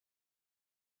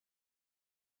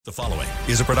The following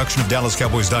is a production of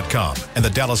DallasCowboys.com and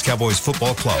the Dallas Cowboys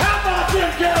Football Club. How about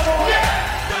them Cowboys?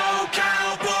 Yeah! Go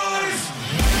Cowboys!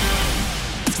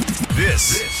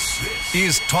 This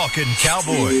is Talkin'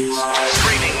 Cowboys.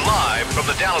 Streaming live from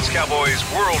the Dallas Cowboys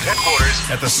World Headquarters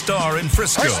at the Star in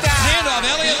Frisco. First down. Handoff.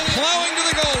 Elliott plowing to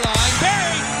the goal line.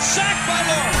 Buried. Sacked by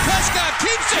Lawrence. Prescott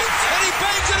keeps it, and he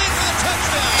bangs it in for the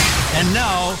touchdown. And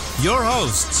now, your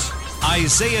hosts,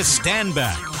 Isaiah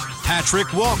Stanback,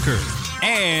 Patrick Walker,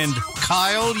 and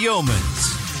Kyle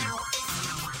Yeomans.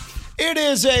 It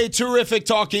is a terrific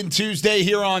Talking Tuesday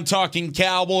here on Talking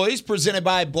Cowboys, presented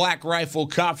by Black Rifle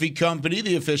Coffee Company,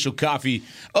 the official coffee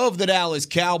of the Dallas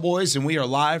Cowboys. And we are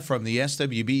live from the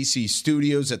SWBC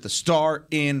studios at the Star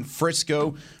in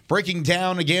Frisco, breaking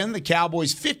down again the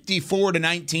Cowboys'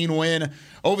 54-19 win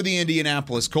over the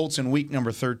Indianapolis Colts in week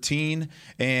number 13.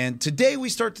 And today we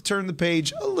start to turn the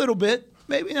page a little bit.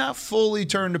 Maybe not fully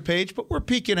turn the page, but we're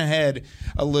peeking ahead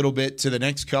a little bit to the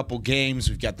next couple games.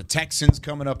 We've got the Texans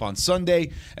coming up on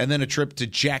Sunday, and then a trip to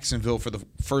Jacksonville for the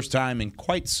first time in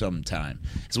quite some time.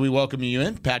 As we welcome you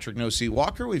in, Patrick No Seat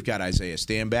Walker. We've got Isaiah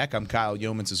Stanback. I'm Kyle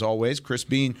Yeomans as always. Chris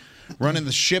Bean running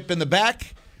the ship in the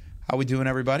back. How we doing,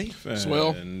 everybody?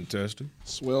 Swell. Fantastic.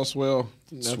 Swell.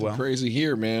 Nothing crazy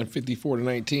here, man.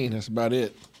 54-19. That's about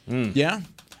it. Yeah.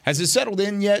 Has it settled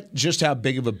in yet just how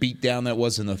big of a beatdown that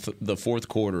was in the fourth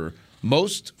quarter?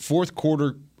 Most fourth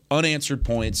quarter unanswered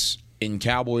points in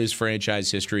Cowboys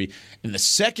franchise history, and the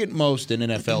second most in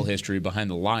NFL history behind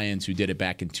the Lions, who did it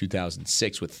back in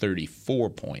 2006 with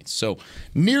 34 points. So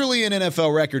nearly an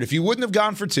NFL record. If you wouldn't have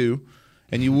gone for two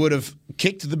and you would have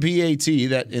kicked the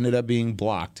PAT that ended up being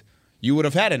blocked, you would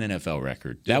have had an NFL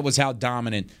record. That was how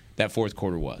dominant that fourth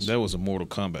quarter was. That was a Mortal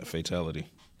Kombat fatality.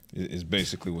 Is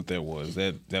basically what that was.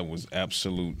 That was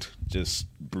absolute just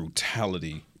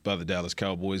brutality by the Dallas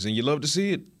Cowboys, and you love to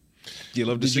see it. You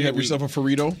love to see it. Did you have yourself a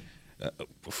Ferrito? A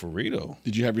Ferrito?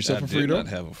 Did you have yourself a Ferrito? I did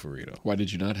not have a Ferrito. Why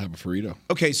did you not have a Ferrito?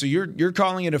 Okay, so you're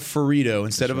calling it a Ferrito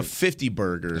instead of a 50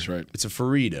 burger. That's right. It's a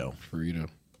Ferrito. Ferrito.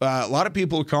 A lot of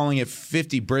people are calling it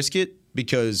 50 brisket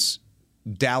because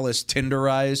Dallas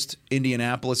tenderized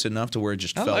Indianapolis enough to where it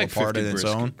just fell apart on its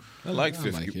own. I like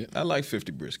 50. I like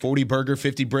 50 brisket. 40 burger,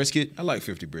 50 brisket. I like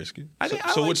 50 brisket.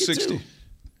 So what's 60? Too.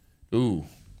 Ooh,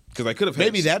 because I could have.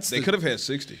 Maybe they could have had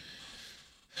 60.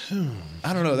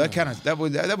 I don't know.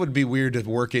 That would be weird to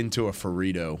work into a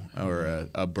Ferrito or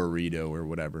a burrito or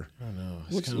whatever. I don't know.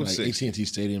 It's kind of like AT&T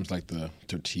Stadium's like the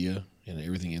tortilla and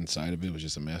everything inside of it was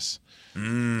just a mess.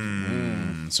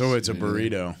 So it's a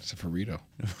burrito. It's a Ferrito.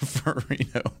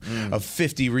 A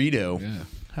 50 Rito. Yeah.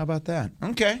 How about that?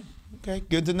 Okay,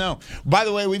 good to know. By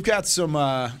the way, we've got some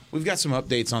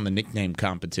updates on the nickname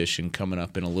competition coming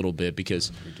up in a little bit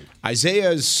because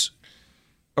Isaiah's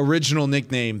original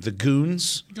nickname, the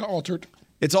Goons, Got altered.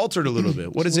 it's altered a little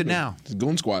bit. What is it now? It's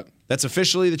Goon Squad. That's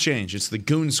officially the change. It's the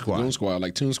Goon Squad. Goon Squad,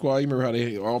 like Toon Squad. You remember how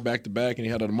they all back to back and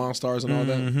he had the Monstars and all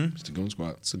that? It's the Goon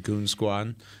Squad. It's the Goon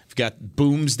Squad. We've got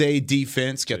Boomsday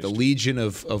defense. Got the Legion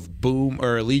of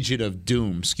Legion of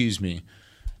Doom. Excuse me.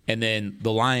 And then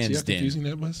the Lions See how Den. confusing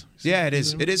that was? Yeah, it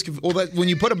is. It is. Well, when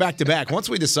you put them back to back, once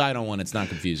we decide on one, it's not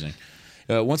confusing.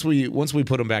 Once we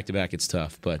put them back to back, it's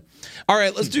tough. But all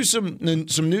right, let's do some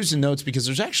news and notes because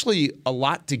there's actually a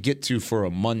lot to get to for a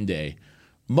Monday.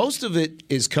 Most of it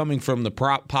is coming from the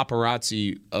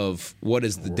paparazzi of what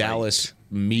is the Dallas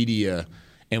media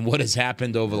and what has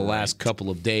happened over the last couple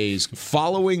of days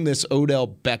following this Odell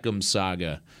Beckham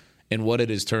saga and what it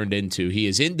has turned into. He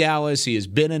is in Dallas. He has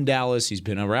been in Dallas. He's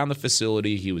been around the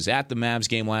facility. He was at the Mavs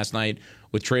game last night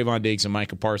with Trayvon Diggs and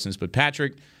Micah Parsons. But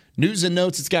Patrick, news and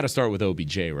notes, it's got to start with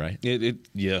OBJ, right?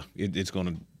 It's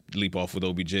going to leap off with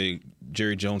OBJ.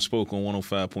 Jerry Jones spoke on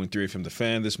 105.3 from The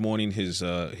Fan this morning,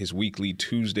 his weekly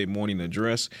Tuesday morning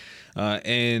address,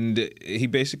 and he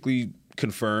basically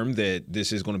confirmed that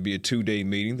this is going to be a 2-day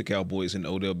meeting. The Cowboys and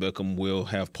Odell Beckham will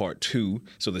have part 2,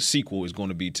 so the sequel is going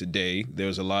to be today.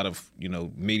 There's a lot of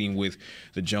meeting with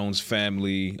the Jones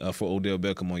family for Odell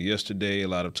Beckham on yesterday, a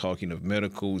lot of talking of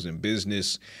medicals and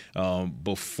business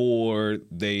before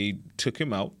they took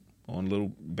him out on a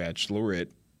little bachelorette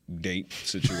date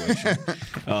situation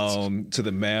to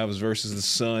the Mavs versus the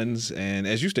Suns. And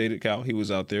as you stated, Kyle, he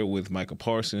was out there with Micah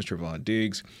Parsons, Trayvon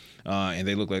Diggs, and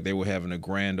they looked like they were having a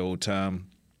grand old time.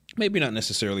 Maybe not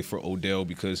necessarily for Odell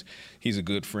because he's a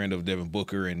good friend of Devin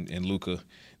Booker, and Luka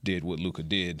did what Luka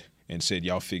did and said,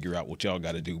 y'all figure out what y'all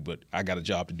got to do, but I got a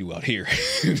job to do out here.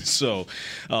 So,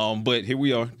 but here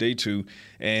we are, day 2,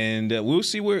 and we'll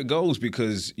see where it goes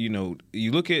because, you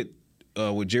look at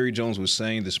what Jerry Jones was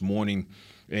saying this morning,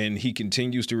 and he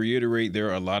continues to reiterate there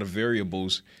are a lot of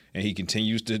variables, and he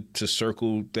continues to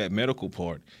circle that medical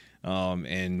part.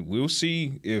 And we'll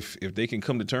see if they can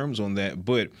come to terms on that.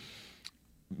 But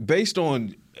based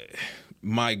on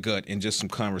my gut and just some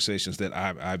conversations that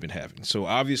I've been having. So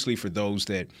obviously for those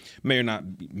that may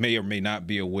or may not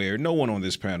be aware, no one on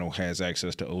this panel has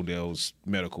access to Odell's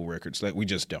medical records. Like, we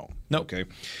just don't. Nope. Okay.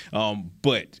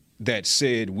 But that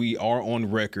said, we are on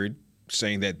record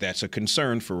saying that that's a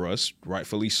concern for us,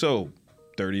 rightfully so.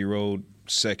 30-year-old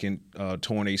second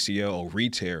torn ACL or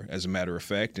re-tear, as a matter of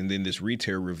fact. And then this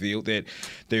re-tear revealed that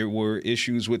there were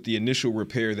issues with the initial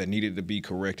repair that needed to be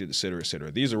corrected, et cetera, et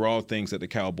cetera. These are all things that the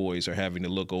Cowboys are having to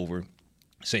look over.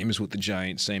 Same as with the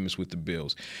Giants, same as with the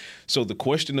Bills. So the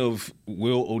question of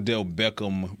will Odell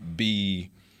Beckham be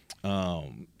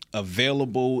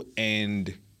available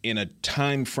and in a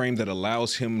time frame that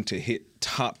allows him to hit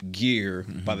top gear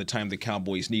by the time the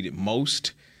Cowboys need it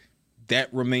most,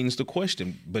 that remains the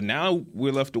question. But now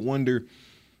we're left to wonder,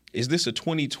 is this a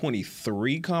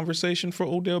 2023 conversation for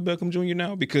Odell Beckham Jr.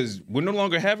 now? Because we're no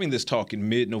longer having this talk in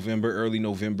mid-November, early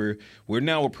November. We're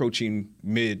now approaching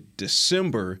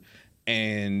mid-December,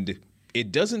 and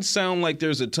it doesn't sound like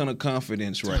there's a ton of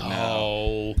confidence right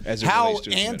now. As it How relates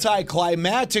to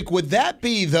anticlimactic would that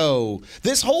be, though?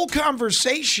 This whole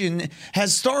conversation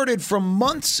has started from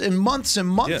months and months and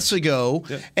months ago,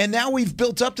 and now we've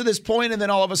built up to this point, and then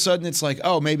all of a sudden it's like,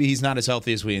 oh, maybe he's not as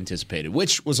healthy as we anticipated,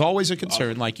 which was always a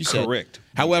concern, like you said. Correct.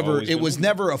 However, it was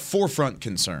never a forefront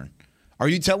concern. Are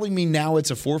you telling me now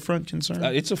it's a forefront concern?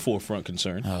 It's a forefront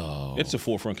concern. It's a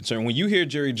forefront concern. When you hear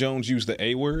Jerry Jones use the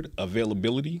A word,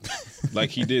 availability, like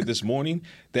he did this morning,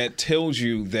 that tells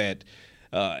you that,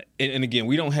 and again,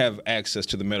 we don't have access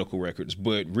to the medical records,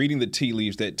 but reading the tea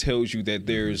leaves, that tells you that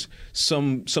there's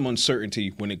some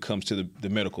uncertainty when it comes to the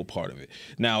medical part of it.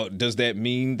 Now, does that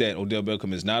mean that Odell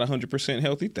Beckham is not 100%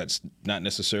 healthy? That's not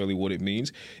necessarily what it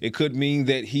means. It could mean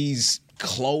that he's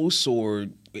close, or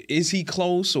is he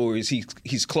close, or is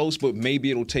he's close, but maybe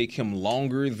it'll take him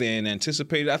longer than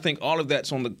anticipated. I think all of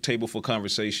that's on the table for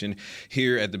conversation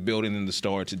here at the Building in the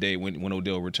Star today when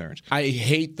Odell returns. I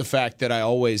hate the fact that I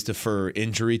always defer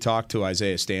injury talk to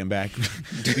Isaiah Stanback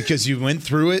because you went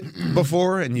through it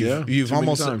before, and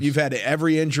you've had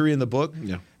every injury in the book.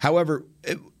 Yeah. However,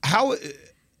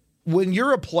 when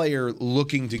you're a player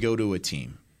looking to go to a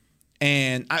team,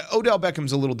 and Odell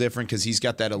Beckham's a little different because he's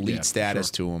got that elite status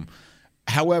to him.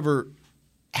 However,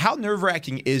 how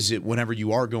nerve-wracking is it whenever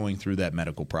you are going through that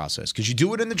medical process? Because you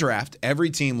do it in the draft.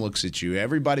 Every team looks at you.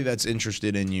 Everybody that's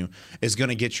interested in you is going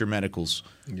to get your medicals.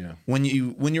 Yeah. When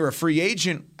you're a free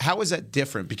agent, how is that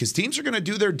different? Because teams are going to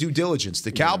do their due diligence.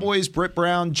 The Cowboys, Britt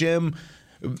Brown, Jim,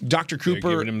 Dr.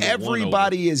 Cooper,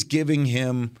 everybody is giving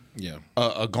him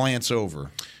a glance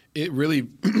over. It really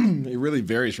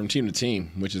varies from team to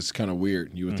team, which is kind of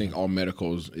weird. You would think all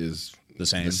medicals is the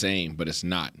same, but it's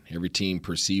not. Every team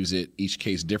perceives it, each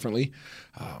case differently.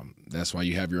 That's why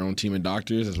you have your own team of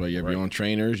doctors. That's why you have your own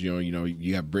trainers.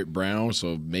 You have Britt Brown,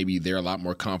 so maybe they're a lot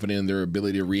more confident in their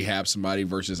ability to rehab somebody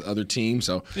versus other teams.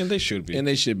 And they should be.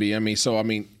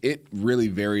 It really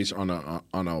varies on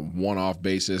a one-off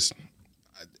basis.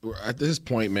 At this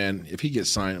point, man, if he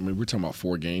gets signed, we're talking about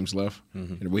 4 games left.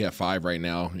 And we have 5 right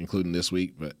now, including this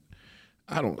week, but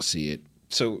I don't see it.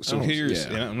 So here's,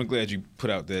 and I'm glad you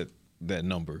put out that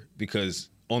number, because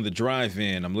on the drive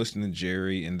in, I'm listening to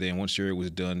Jerry, and then once Jerry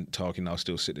was done talking, I was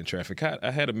still sitting in traffic.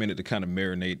 I had a minute to kind of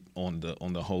marinate on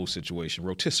the whole situation,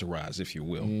 rotisserize, if you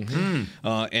will.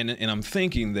 And I'm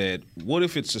thinking that, what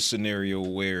if it's a scenario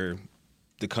where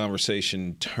the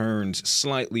conversation turns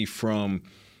slightly from,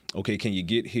 okay, can you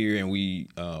get here and we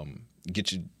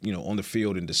get you on the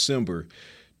field in December,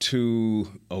 to,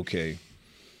 okay,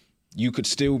 you could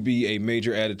still be a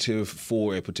major additive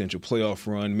for a potential playoff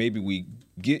run. Maybe we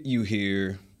get you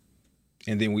here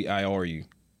and then we IR you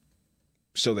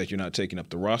so that you're not taking up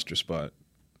the roster spot.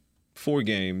 4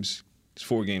 games. There's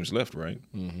 4 games left, right?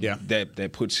 Yeah.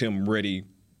 That puts him ready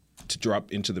to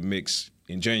drop into the mix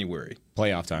in January.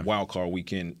 Playoff time. Wild card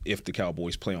weekend, if the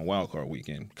Cowboys play on wild card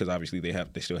weekend, because obviously they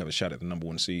still have a shot at the number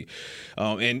 1 seed.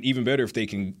 And even better if they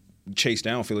can chase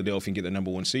down Philadelphia and get the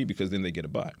number 1 seed, because then they get a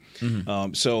bye.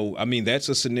 So that's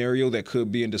a scenario that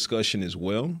could be in discussion as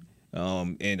well.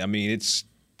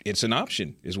 It's an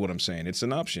option, is what I'm saying. It's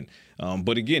an option.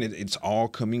 But again, it's all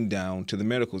coming down to the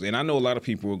medicals. And I know a lot of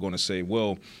people are going to say,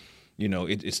 well,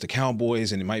 it's the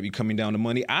Cowboys and it might be coming down to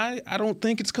money. I don't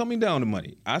think it's coming down to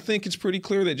money. I think it's pretty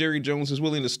clear that Jerry Jones is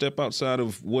willing to step outside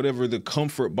of whatever the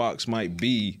comfort box might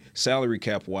be, salary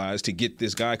cap wise, to get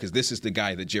this guy, because this is the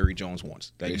guy that Jerry Jones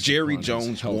wants. Jerry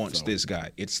Jones wants this guy.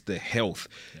 It's the health.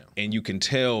 Yeah. And you can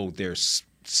tell there's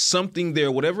something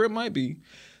there, whatever it might be,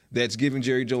 that's giving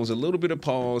Jerry Jones a little bit of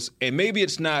pause. And maybe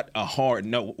it's not a hard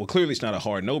no. Well, clearly it's not a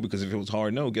hard no, because if it was a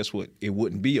hard no, guess what? It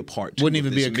wouldn't be a part two. Wouldn't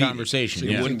even be a meeting. conversation. So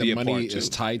It you wouldn't think be the a money part two. is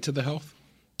tied to the health?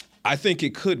 I think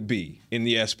it could be in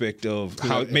the aspect of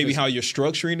how you're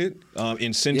structuring it,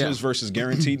 incentives versus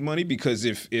guaranteed money. Because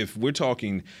if we're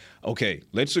talking, okay,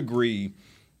 let's agree,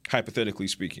 hypothetically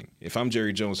speaking, if I'm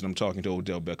Jerry Jones and I'm talking to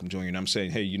Odell Beckham Jr. and I'm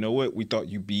saying, hey, you know what? We thought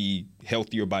you'd be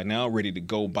healthier by now, ready to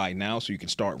go by now, so you can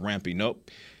start ramping up.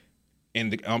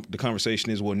 And the conversation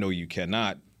is, well, no, you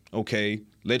cannot. Okay,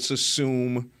 let's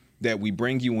assume that we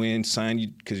bring you in, sign you,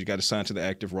 because you got to sign to the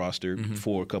active roster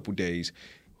for a couple days.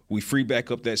 We free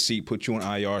back up that seat, put you on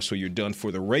IR, so you're done for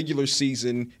the regular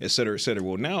season, et cetera, et cetera.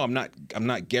 Well, now I'm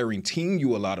not guaranteeing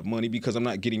you a lot of money because I'm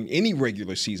not getting any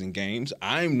regular season games.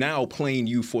 I'm now playing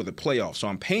you for the playoffs. So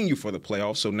I'm paying you for the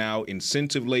playoffs. So now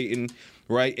incentive laden,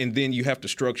 right? And then you have to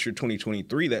structure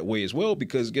 2023 that way as well,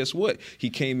 because guess what? He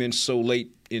came in so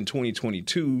late in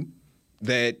 2022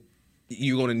 that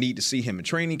you're going to need to see him in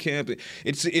training camp.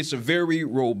 It's a very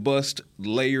robust,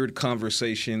 layered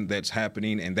conversation that's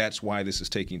happening, and that's why this is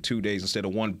taking 2 days instead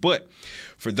of one. But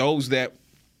for those that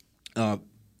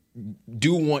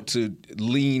do want to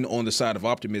lean on the side of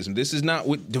optimism, this is not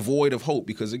devoid of hope,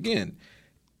 because, again,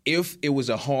 if it was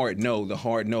a hard no, the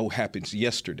hard no happens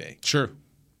yesterday. Sure.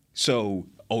 So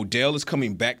Odell is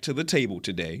coming back to the table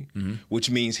today, which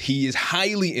means he is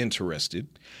highly interested.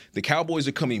 The Cowboys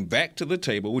are coming back to the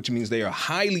table, which means they are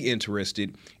highly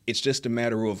interested. It's just a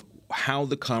matter of how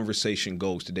the conversation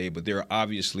goes today, but there are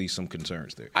obviously some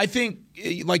concerns there. I think,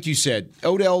 like you said,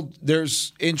 Odell,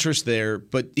 there's interest there,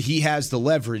 but he has the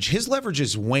leverage. His leverage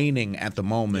is waning at the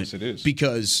moment. Yes, it is.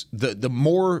 Because the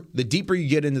deeper you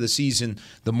get into the season,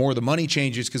 the more the money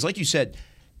changes. Because like you said,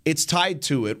 it's tied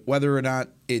to it, whether or not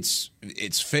it's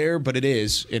fair, but it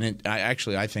is, and I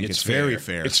think it's very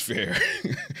fair. It's fair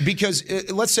because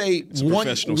let's say one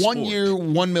year,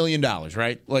 $1 million,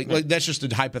 right? Like that's just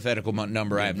a hypothetical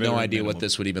number. I have no idea what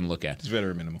this would even look at. It's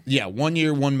very minimal. Yeah, 1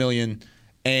 year, $1 million,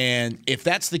 and if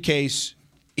that's the case,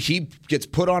 he gets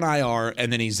put on IR,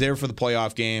 and then he's there for the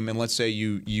playoff game. And let's say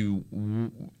you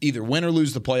either win or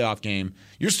lose the playoff game,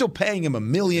 you're still paying him $1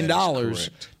 million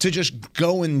to just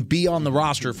go and be on the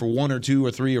roster for 1 or 2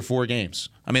 or 3 or 4 games.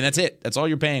 I mean, that's it. That's all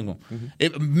you're paying him.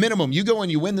 Minimum, you go and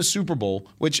you win the Super Bowl,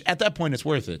 which at that point it's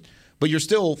worth it. But you're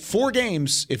still 4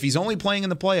 games. If he's only playing in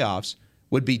the playoffs,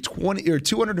 would be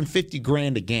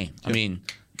 $250,000 a game. I mean.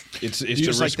 It's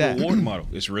the risk-reward model.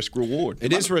 It's risk-reward.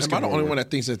 It is risk-reward. Am I the only one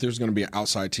that thinks that there's going to be an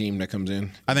outside team that comes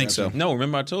in? I think so. No,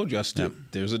 remember I told you,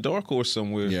 there's a dark horse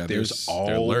somewhere. Yeah, there's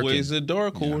always a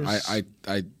dark horse. I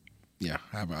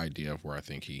have an idea of where I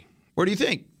think Where do you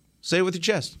think? Say it with your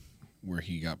chest. where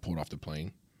he got pulled off the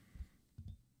plane.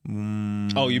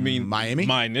 Oh, you mean Miami?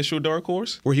 My initial dark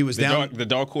horse? Where he was the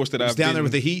dark horse that I've down there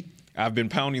with the Heat? I've been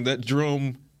pounding that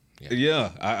drum.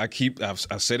 Yeah,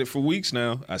 I've said it for weeks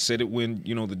now. I said it when,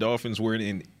 the Dolphins were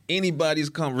in anybody's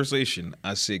conversation.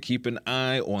 I said, keep an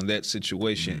eye on that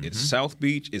situation. Mm-hmm. It's South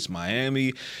Beach. It's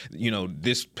Miami.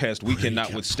 This past weekend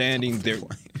notwithstanding,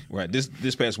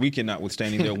 this past weekend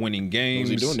notwithstanding, they're winning games.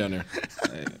 What's he doing down there?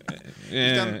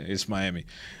 It's Miami.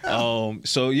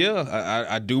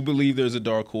 I do believe there's a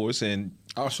dark horse, and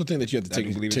I also think that you have to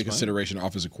take consideration of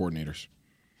offensive coordinators.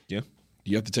 Yeah.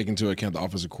 You have to take into account the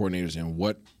offensive coordinators and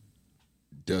what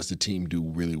does the team do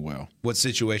really well. What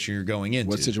situation you're going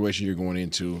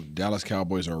into. Dallas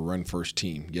Cowboys are a run-first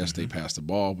team. Yes, they pass the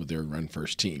ball, but they're a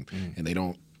run-first team. And they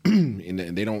don't and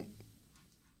they don't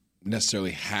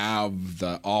necessarily have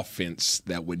the offense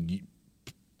that would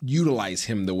utilize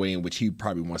him the way in which he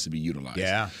probably wants to be utilized.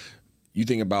 Yeah. You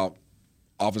think about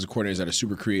offensive coordinators that are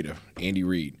super creative. Andy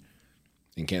Reid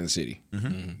in Kansas City.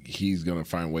 Mm-hmm. He's going to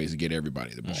find ways to get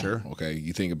everybody the ball. Sure. Okay.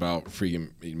 You think about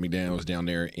freaking McDaniels down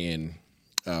there in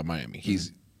Miami.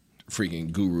 He's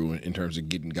freaking guru in terms of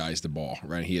getting guys the ball,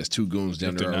 right? He has 2 goons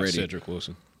down there already. Cedric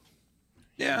Wilson.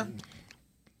 Yeah.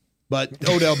 But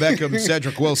Odell Beckham,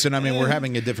 Cedric Wilson, I mean, we're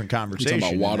having a different conversation. You're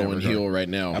talking about Waddle and Hill right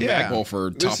now. Yeah. Both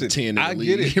for top 10 in the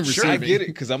league. I get it. Sure, I get it,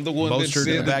 because I'm the one that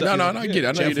said that. No, I get it.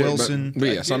 I know Jeff Wilson. But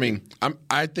yes, I mean,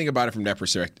 I think about it from that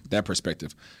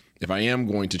perspective. If I am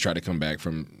going to try to come back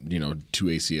from, 2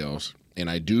 ACLs,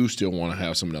 and I do still want to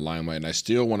have some of the limelight, and I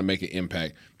still want to make an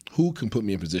impact, who can put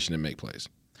me in position to make plays?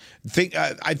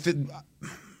 I think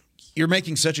you're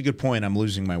making such a good point. I'm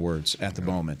losing my words at the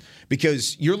moment,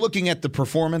 because you're looking at the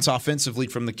performance offensively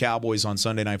from the Cowboys on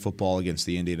Sunday Night Football against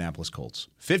the Indianapolis Colts.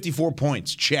 54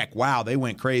 points. Check. Wow, they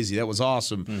went crazy. That was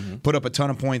awesome. Mm-hmm. Put up a ton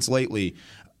of points lately.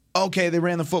 Okay, they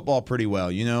ran the football pretty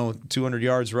well. 200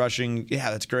 yards rushing.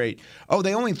 Yeah, that's great. Oh,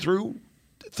 they only threw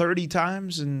 30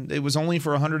 times, and it was only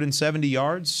for 170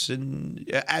 yards. And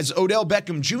as Odell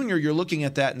Beckham Jr., you're looking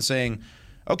at that and saying,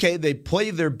 okay, they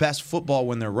play their best football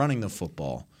when they're running the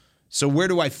football. So where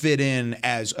do I fit in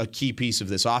as a key piece of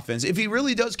this offense? If he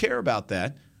really does care about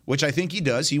that, which I think he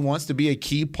does, he wants to be a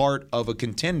key part of a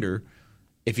contender.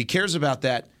 If he cares about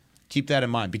that, keep that in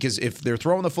mind. Because if they're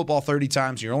throwing the football 30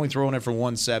 times, you're only throwing it for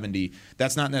 170,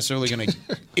 that's not necessarily going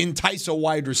to entice a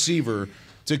wide receiver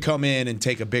to come in and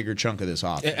take a bigger chunk of this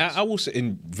offense. I will say,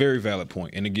 and very valid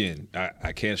point. And again,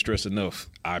 I can't stress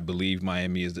enough, I believe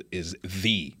Miami is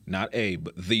the, not a,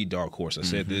 but the dark horse. I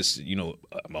said this,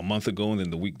 a month ago and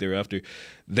then the week thereafter.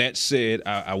 That said,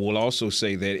 I will also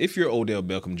say that if you're Odell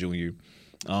Beckham Jr.,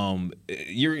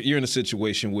 you're in a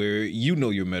situation where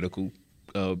your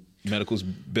medical's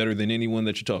better than anyone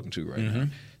that you're talking to right now.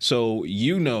 So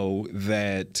you know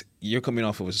that you're coming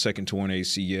off of a second torn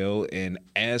ACL, and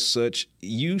as such,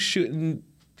 you should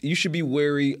be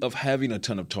wary of having a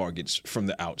ton of targets from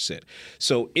the outset.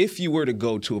 So if you were to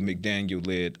go to a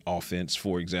McDaniel-led offense,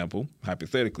 for example,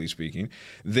 hypothetically speaking,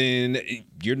 then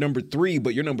you're number 3,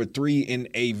 but you're number 3 in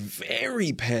a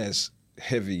very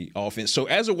pass-heavy offense. So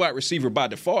as a wide receiver, by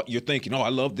default, you're thinking, I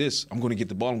love this. I'm going to get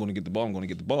the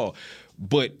ball.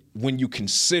 But when you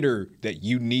consider that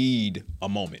you need a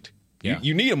moment,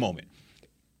 you need a moment.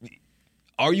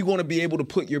 Are you going to be able to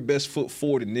put your best foot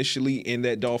forward initially in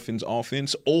that Dolphins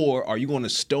offense, or are you going to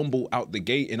stumble out the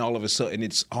gate and all of a sudden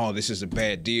it's, this is a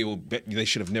bad deal, they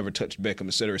should have never touched Beckham,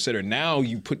 et cetera, et cetera. Now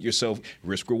you put yourself,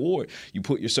 risk-reward, you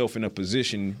put yourself in a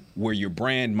position where your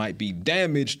brand might be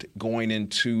damaged going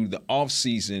into the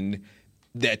offseason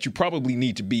that you probably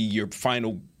need to be your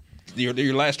final your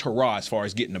last hurrah as far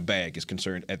as getting a bag is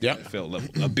concerned at the NFL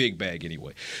level, a big bag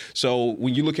anyway. So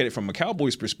when you look at it from a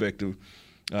Cowboys perspective,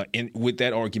 and with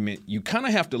that argument, you kind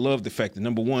of have to love the fact that,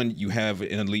 number one, you have an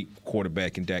elite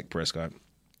quarterback in Dak Prescott.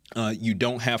 You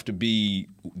don't have to be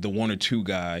the one or two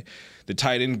guy. The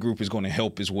tight end group is going to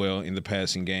help as well in the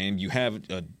passing game. You have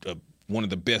one of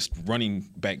the best running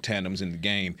back tandems in the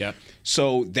game. Yep.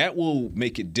 So that will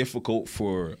make it difficult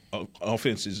for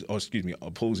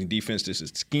opposing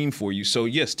defenses to scheme for you. So,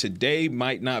 yes, today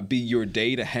might not be your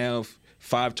day to have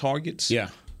 5 targets. Yeah.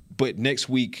 But next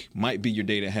week might be your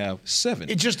day to have 7.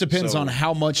 It just depends on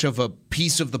how much of a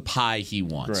piece of the pie he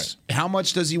wants. Right. How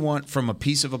much does he want from a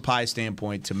piece of a pie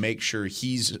standpoint to make sure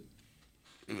he's,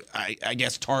 I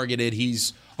guess, targeted,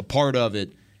 he's a part of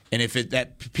it. And if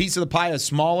that piece of the pie is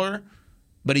smaller,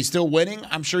 but he's still winning,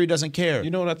 I'm sure he doesn't care. You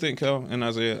know what I think, Cal and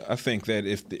Isaiah? I think that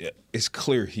it's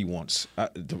clear he wants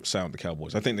to sound the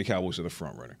Cowboys. I think the Cowboys are the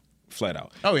front runner, flat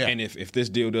out. Oh, yeah. And if this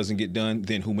deal doesn't get done,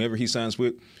 then whomever he signs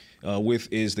with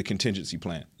is the contingency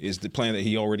plan, is the plan that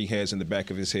he already has in the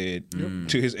back of his head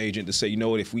to his agent to say, you know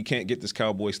what, if we can't get this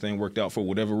Cowboys thing worked out for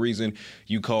whatever reason,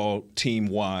 you call Team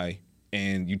Y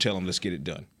and you tell them, let's get it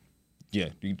done. Yeah,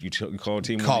 you call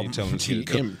Team Y, you tell them, let's get it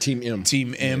done. Team M. Yeah,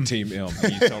 Team M.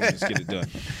 You tell them, let's get it done.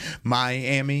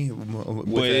 Miami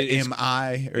with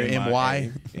M-I or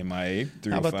M-Y. MIA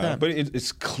 305. But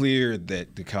it's clear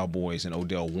that the Cowboys and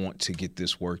Odell want to get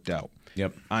this worked out.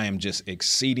 Yep. I am just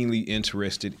exceedingly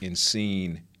interested in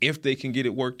seeing if they can get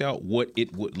it worked out, what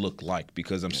it would look like,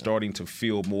 because I'm starting to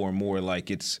feel more and more like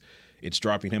it's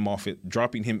dropping him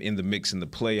in the mix in the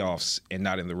playoffs and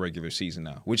not in the regular season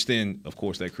now. Which then, of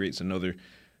course, that creates another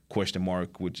question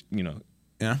mark, which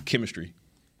chemistry.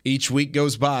 Each week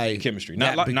goes by. Chemistry,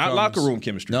 not locker room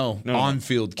chemistry. No,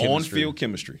 on-field chemistry. On-field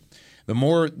chemistry. The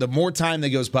more time that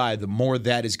goes by, the more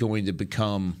that is going to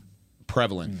become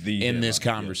prevalent in this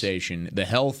conversation. Yes. The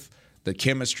health, the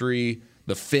chemistry,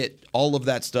 the fit, all of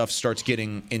that stuff starts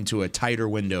getting into a tighter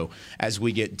window as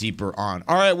we get deeper on.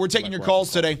 All right, we're taking your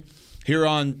calls today here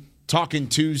on Talking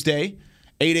Tuesday.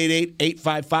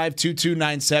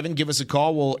 888-855-2297. Give us a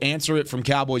call. We'll answer it from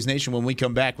Cowboys Nation when we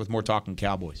come back with more Talking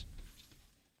Cowboys.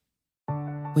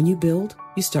 When you build,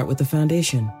 you start with the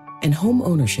foundation. And home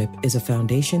ownership is a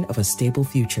foundation of a stable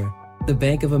future. The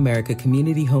Bank of America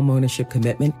Community Home Ownership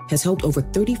Commitment has helped over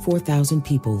 34,000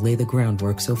 people lay the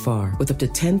groundwork so far, with up to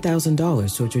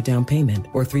 $10,000 towards your down payment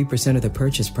or 3% of the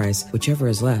purchase price, whichever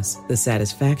is less. The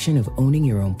satisfaction of owning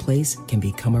your own place can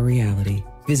become a reality.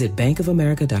 Visit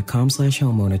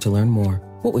bankofamerica.com/homeowner to learn more.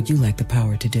 What would you like the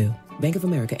power to do? Bank of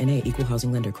America N.A. Equal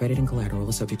Housing Lender. Credit and collateral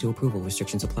is subject to approval.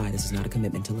 Restrictions apply. This is not a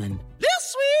commitment to lend.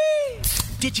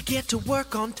 Did you get to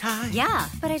work on time? Yeah,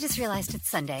 but I just realized it's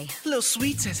Sunday. Little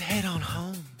Sweet says head on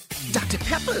home. Dr.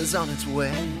 Pepper's on its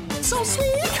way. So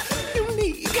sweet,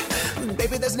 unique.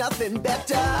 Baby, there's nothing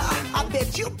better. I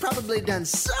bet you've probably done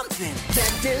something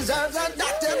that deserves a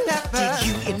Dr. Pepper. Did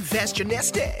you invest Nest your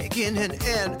nest egg in an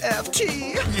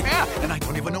NFT. Yeah, and I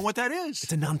don't even know what that is.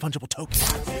 It's a non-fungible token.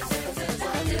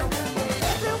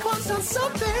 Everyone's on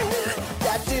something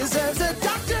that deserves a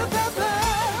Dr. Pepper.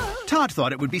 Todd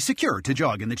thought it would be secure to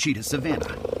jog in the cheetah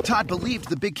savanna. Todd believed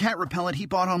the big cat repellent he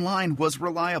bought online was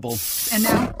reliable. And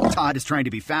now, Todd is trying to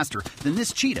be faster than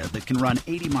this cheetah that can run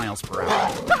 80 miles per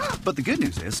hour. But the good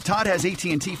news is, Todd has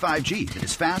AT&T 5G that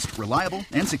is fast, reliable,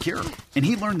 and secure. And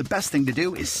he learned the best thing to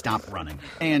do is stop running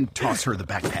and toss her the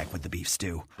backpack with the beef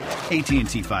stew. AT&T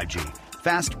 5G.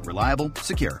 Fast, reliable,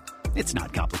 secure. It's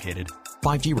not complicated.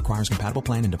 5G requires compatible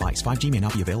plan and device. 5G may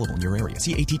not be available in your area.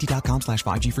 See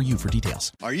att.com/5G for you for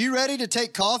details. Are you ready to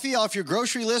take coffee off your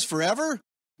grocery list forever?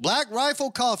 Black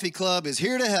Rifle Coffee Club is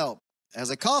here to help.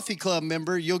 As a coffee club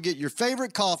member, you'll get your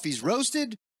favorite coffees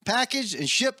roasted, packaged, and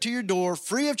shipped to your door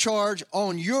free of charge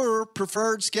on your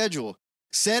preferred schedule.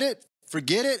 Set it,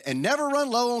 forget it, and never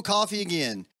run low on coffee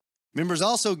again. Members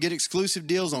also get exclusive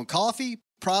deals on coffee,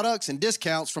 products, and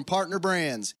discounts from partner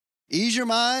brands. Ease your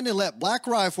mind and let Black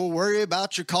Rifle worry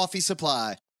about your coffee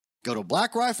supply. Go to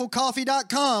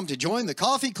blackriflecoffee.com to join the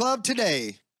coffee club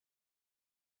today.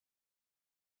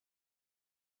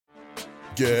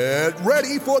 Get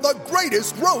ready for the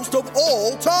greatest roast of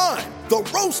all time, the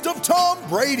Roast of Tom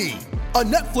Brady, a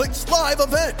Netflix live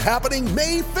event happening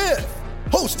May 5th.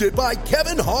 Hosted by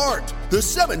Kevin Hart, the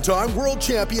 7-time world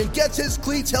champion gets his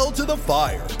cleats held to the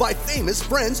fire by famous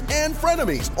friends and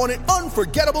frenemies on an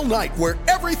unforgettable night where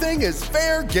everything is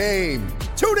fair game.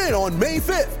 Tune in on May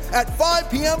 5th at 5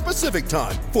 p.m. Pacific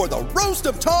time for the Roast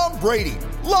of Tom Brady,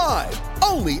 live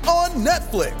only on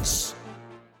Netflix.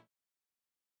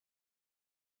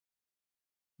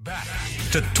 Back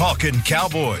to Talking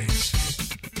Cowboys.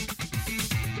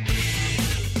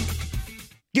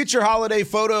 Get your holiday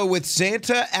photo with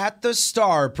Santa at the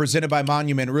Star, presented by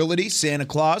Monument Realty. Santa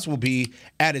Claus will be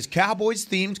at his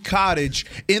Cowboys-themed cottage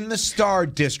in the Star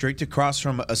District across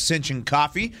from Ascension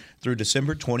Coffee through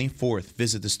December 24th.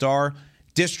 Visit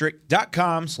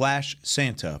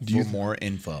thestardistrict.com/Santa for more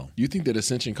info. You think that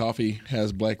Ascension Coffee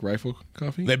has Black Rifle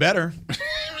coffee? They better.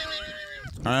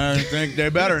 I think they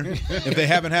better. If they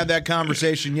haven't had that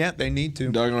conversation yet, they need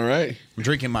to. Doggone right. I'm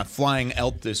drinking my Flying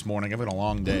Elk this morning. I've had a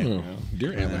long day. Oh,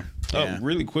 dear antler. Yeah.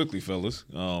 Really quickly, fellas,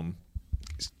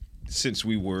 since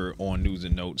we were on news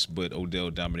and notes, but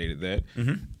Odell dominated that.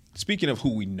 Mm-hmm. Speaking of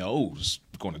who we know's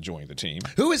going to join the team.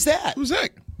 Who is that? Who's that?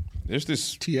 There's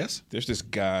this TS. There's this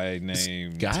guy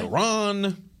named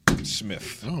Tyron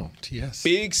Smith. Oh, TS.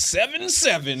 Big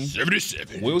 7'7".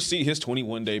 77. We'll see his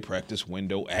 21-day practice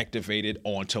window activated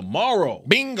on tomorrow.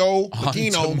 Bingo. On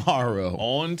tomorrow.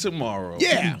 On tomorrow.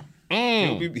 Yeah.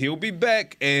 He'll be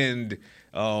back, and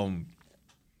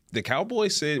the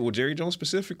Cowboys said, well, Jerry Jones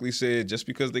specifically said, just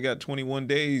because they got 21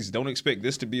 days, don't expect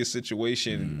this to be a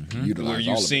situation where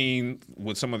you've seen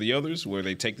with some of the others where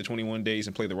they take the 21 days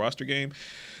and play the roster game.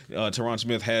 Tyron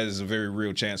Smith has a very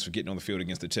real chance for getting on the field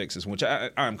against the Texans, which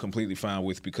I'm completely fine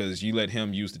with, because you let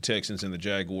him use the Texans and the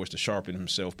Jaguars to sharpen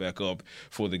himself back up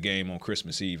for the game on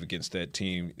Christmas Eve against that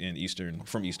team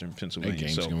from Eastern Pennsylvania.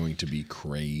 That game's going to be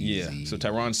crazy. Yeah. So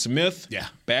Tyron Smith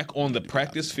back on the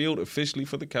practice field officially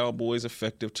for the Cowboys,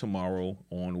 effective tomorrow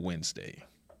on Wednesday.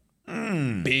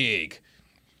 Big.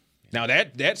 Now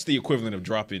that's the equivalent of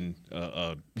dropping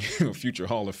a future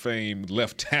Hall of Fame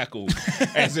left tackle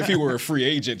as if he were a free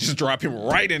agent. Just drop him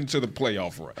right into the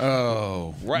playoff run.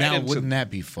 Oh, now wouldn't that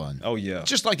be fun? Oh yeah,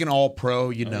 just like an All-Pro,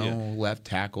 left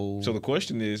tackle. So the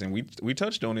question is, and we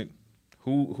touched on it.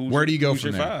 Where do you go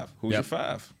from your there? Five? Who's your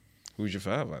five? Who's your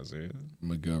five, Isaiah?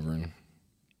 McGovern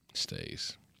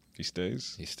stays. He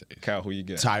stays. He stays. Kyle, who you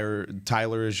got?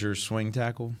 Tyler is your swing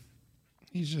tackle.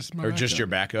 He's just my or backup. Just your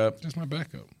backup. Just my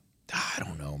backup. I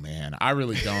don't know, man. I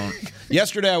really don't.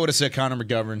 Yesterday, I would have said Connor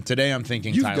McGovern. Today, I'm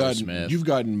thinking Tyler Smith. You've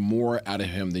gotten more out of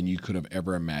him than you could have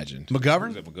ever imagined.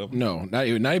 McGovern? No, not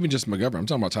even just McGovern. I'm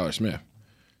talking about Tyler Smith.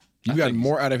 You've gotten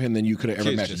more out of him than you could have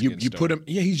ever imagined. You put him,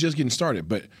 he's just getting started,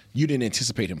 but you didn't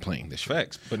anticipate him playing this year.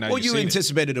 Facts. But now you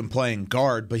anticipated him playing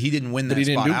guard, but he didn't win that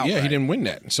spot outright. Yeah, he didn't win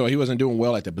that. So he wasn't doing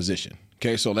well at the position.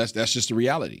 Okay, so that's just the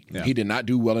reality. Yeah. He did not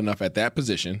do well enough at that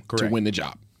position to win the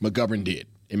job. McGovern did.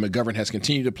 And McGovern has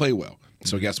continued to play well.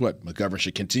 So guess what? McGovern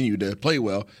should continue to play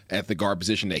well at the guard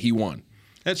position that he won.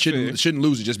 Shouldn't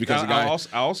lose it just because the guy.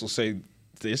 I also say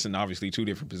this, and obviously two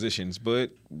different positions,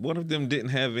 but one of them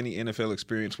didn't have any NFL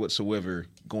experience whatsoever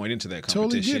going into that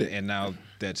competition, totally and now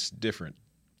that's different.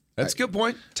 That's a good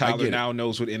point. Tyler now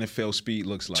knows what NFL speed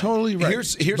looks like. Totally right.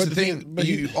 Here's the thing.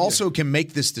 You also can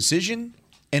make this decision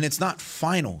and it's not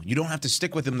final. You don't have to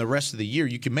stick with him the rest of the year.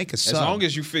 You can make a sub. As long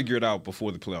as you figure it out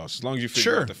before the playoffs. As long as you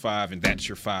figure out the 5, and that's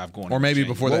your 5 going. Or maybe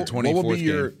before that 24th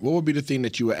game. What would be the thing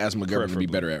that you would ask McGovern to be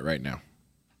better at right now?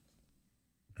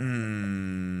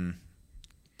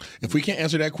 If we can't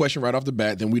answer that question right off the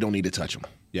bat, then we don't need to touch him.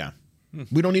 Yeah.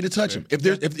 We don't need to touch him. If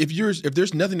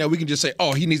there's nothing that we can just say,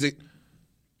 oh, he needs it.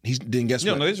 Then guess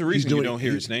what? No, there's a reason you don't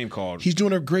hear his name called. He's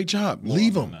doing a great job.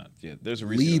 Leave him. Yeah, there's a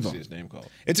reason you don't see his name called.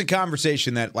 It's a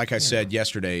conversation that, like I said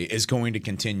yesterday, is going to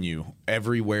continue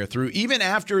everywhere through. Even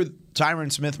after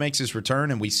Tyron Smith makes his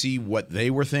return and we see what they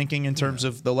were thinking in terms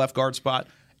of the left guard spot,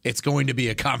 it's going to be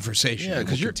a conversation. Yeah,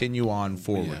 because you continue on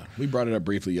forward. Yeah. We brought it up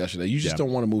briefly yesterday. You just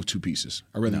don't want to move 2 pieces.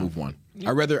 I'd rather move 1.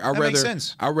 I'd makes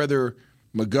sense. I'd rather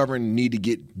McGovern need to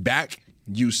get back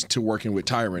used to working with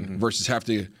Tyron versus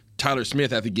Tyler Smith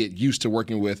have to get used to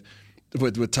working with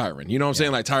Tyron. You know what I'm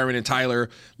saying? Like Tyron and Tyler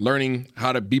learning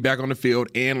how to be back on the field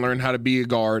and learn how to be a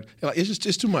guard.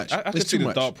 It's too much. I could see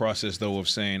the thought process, though, of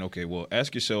saying, okay, well,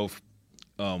 ask yourself,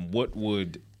 what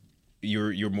would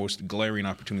your most glaring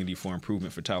opportunity for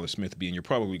improvement for Tyler Smith be? And you're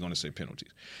probably going to say penalties.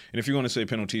 And if you're going to say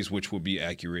penalties, which would be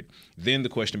accurate, then the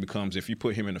question becomes, if you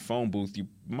put him in the phone booth, you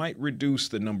might reduce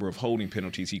the number of holding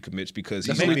penalties he commits because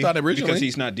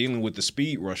he's not dealing with the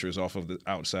speed rushers off of the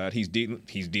outside. He's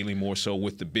dealing more so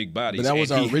with the big bodies. But that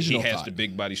was our original He has thought. The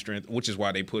big body strength, which is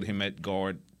why they put him at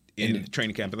guard in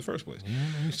training camp in the first place.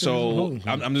 So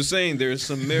I'm just saying there's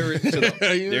some merit to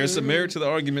the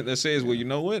argument that says, well, you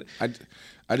know what?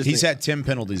 He's had 10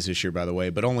 penalties this year, by the way,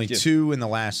 but only 2 in the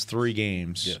last 3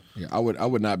 games. Yeah, I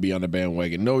would not be on the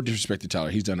bandwagon. No disrespect to Tyler.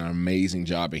 He's done an amazing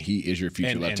job, and he is your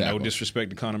future left tackle. No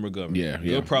disrespect to Connor McGovern. Yeah.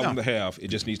 Good problem to have. It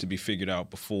just needs to be figured out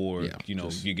before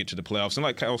you get to the playoffs. And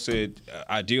like Kyle said,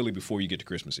 ideally before you get to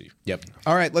Christmas Eve. Yep.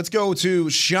 All right, let's go to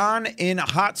Sean in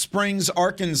Hot Springs,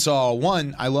 Arkansas.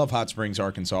 I love Hot Springs,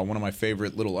 Arkansas, one of my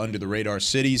favorite little under-the-radar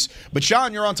cities. But,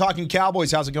 Sean, you're on Talking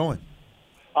Cowboys. How's it going?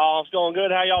 Oh, it's going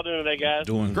good. How y'all doing today, guys?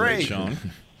 Doing great, Sean.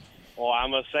 Well, I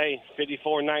must say,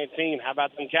 54-19. How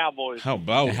about them Cowboys? How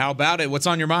about it? What's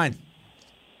on your mind?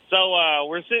 So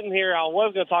we're sitting here. I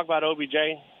was going to talk about OBJ,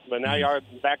 but now y'all are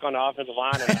back on the offensive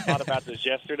line, and I thought about this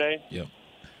yesterday. Yep.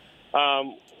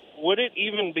 Would it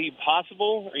even be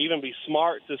possible or even be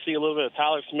smart to see a little bit of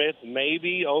Tyler Smith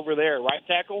maybe over there at right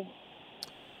tackle?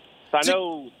 So I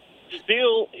know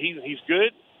still he's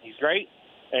good. He's great.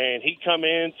 And he come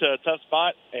into a tough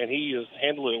spot, and he is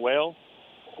handling it well.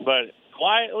 But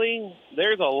quietly,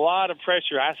 there's a lot of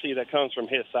pressure I see that comes from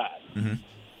his side.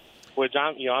 Which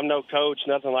I'm no coach,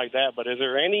 nothing like that. But is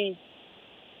there any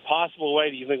possible way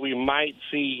do you think we might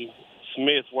see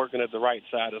Smith working at the right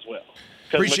side as well?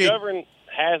 Because McGovern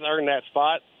has earned that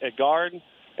spot at guard,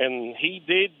 and he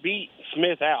did beat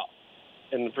Smith out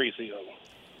in the preseason.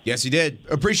 Yes, he did.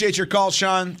 Appreciate your call,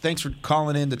 Sean. Thanks for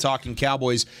calling in to Talking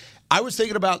Cowboys. I was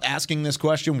thinking about asking this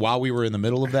question while we were in the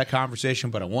middle of that conversation,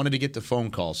 but I wanted to get the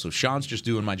phone call, so Sean's just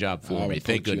doing my job for me.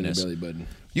 Thank goodness. You in the belly button.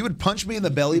 You would punch me in the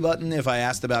belly button if I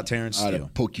asked about Terrence Steele.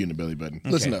 I'd poke you in the belly button. Okay.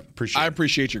 Listen up. I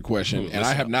appreciate your question, and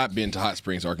I have not been to Hot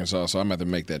Springs, Arkansas, so I'm going to have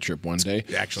to make that trip one day.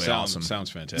 Actually, awesome. Sounds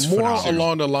fantastic. More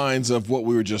along the lines of what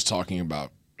we were just talking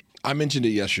about. I mentioned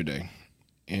it yesterday,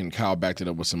 and Kyle backed it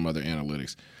up with some other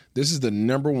analytics. This is the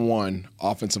number 1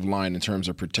 offensive line in terms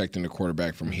of protecting the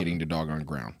quarterback from hitting the doggone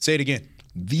ground. Say it again.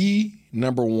 The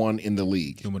number 1 in the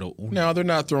league. Now, they're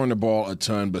not throwing the ball a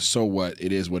ton, but so what?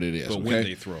 It is what it is. But when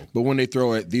they throw. But when they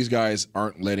throw it, these guys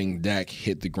aren't letting Dak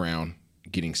hit the ground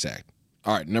getting sacked.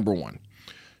 All right, number 1.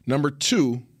 Number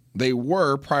 2, they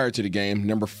were, prior to the game,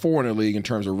 number 4 in the league in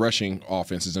terms of rushing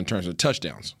offenses, in terms of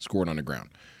touchdowns scored on the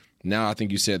ground. Now, I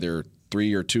think you said they're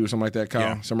 3 or 2, something like that, Kyle?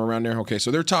 Yeah. Somewhere around there? Okay,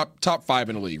 so they're top 5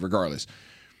 in the league, regardless.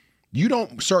 You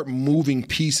don't start moving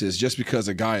pieces just because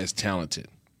a guy is talented.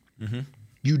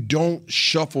 You don't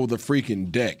shuffle the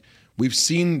freaking deck. We've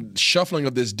seen shuffling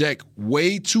of this deck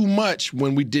way too much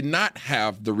when we did not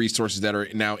have the resources that are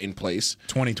now in place.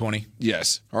 2020.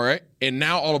 Yes. All right. And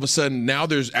now all of a sudden, now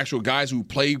there's actual guys who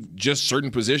play just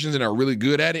certain positions and are really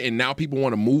good at it, and now people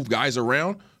want to move guys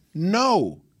around.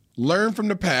 No. Learn from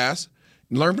the past.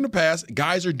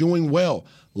 Guys are doing well.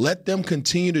 Let them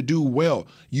continue to do well.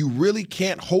 You really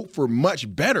can't hope for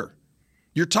much better.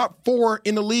 You're top 4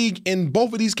 in the league in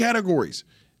both of these categories.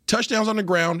 Touchdowns on the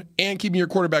ground and keeping your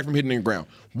quarterback from hitting the ground.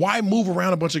 Why move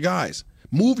around a bunch of guys?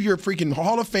 Move your freaking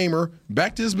Hall of Famer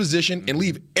back to his position and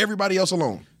leave everybody else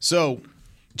alone. So,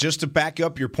 just to back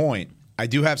up your point, I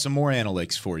do have some more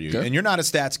analytics for you. Okay. And you're not a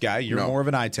stats guy. You're more of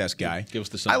an eye test guy. Give us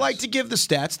the science. I like to give the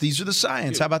stats. These are the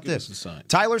science. How about this?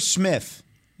 Tyler Smith,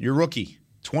 your rookie,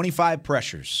 25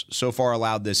 pressures so far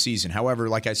allowed this season. However,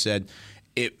 like I said,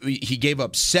 He gave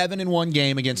up 7 in one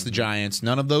game against the Giants.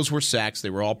 None of those were sacks. They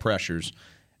were all pressures.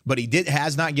 But he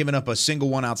has not given up a single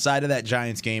one outside of that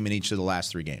Giants game in each of the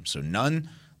last 3 games. So none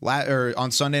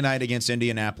on Sunday night against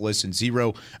Indianapolis and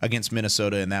 0 against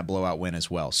Minnesota in that blowout win as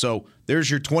well. So there's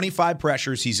your 25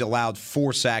 pressures. He's allowed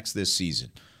 4 sacks this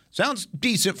season. Sounds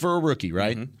decent for a rookie,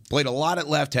 right? Mm-hmm. Played a lot at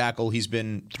left tackle. He's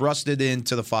been thrusted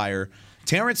into the fire.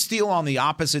 Terrence Steele on the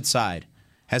opposite side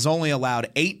has only allowed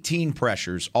 18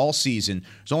 pressures all season.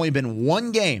 There's only been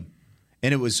 1 game,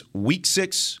 and it was Week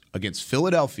 6 against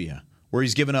Philadelphia, where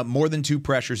he's given up more than 2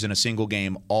 pressures in a single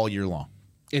game all year long.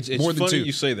 It's more than funny 2.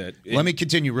 You say that. Let me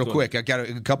continue real quick. I got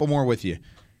a couple more with you.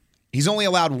 He's only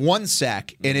allowed 1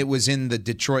 sack, and it was in the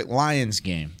Detroit Lions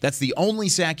game. That's the only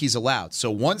sack he's allowed. So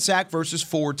 1 sack versus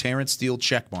 4, Terrence Steele,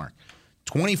 checkmark.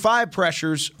 25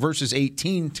 pressures versus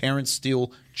 18, Terrence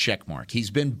Steele, checkmark.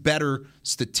 He's been better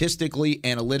statistically,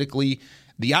 analytically.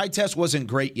 The eye test wasn't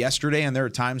great yesterday, and there are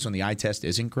times when the eye test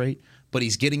isn't great, but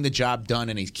he's getting the job done,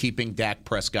 and he's keeping Dak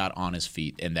Prescott on his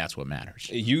feet, and that's what matters.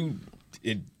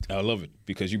 I love it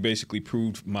because you basically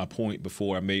proved my point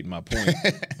before I made my point.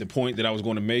 The point that I was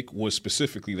going to make was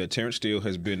specifically that Terrence Steele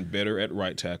has been better at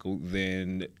right tackle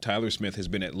than Tyler Smith has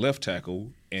been at left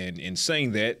tackle. And in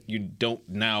saying that, you don't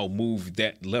now move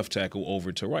that left tackle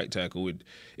over to right tackle.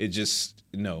 It just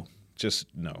no.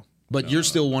 But you're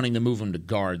still wanting to move him to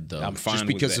guard, though. I'm fine just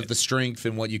because with that. of the strength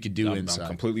and what you could do inside. I'm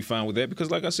completely fine with that because,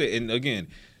 like I said, and again,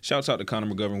 shouts out to Connor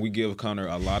McGovern. We give Connor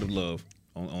a lot of love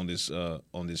on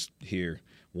this here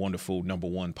wonderful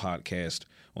 #1 podcast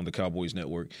on the Cowboys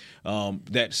Network.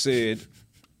 That said,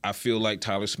 I feel like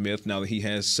Tyler Smith, now that he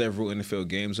has several NFL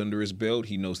games under his belt,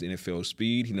 he knows the NFL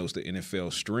speed, he knows the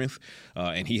NFL strength,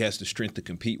 and he has the strength to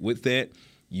compete with that.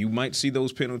 You might see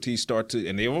those penalties start to,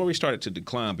 and they've already started to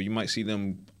decline, but you might see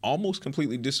them almost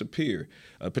completely disappear,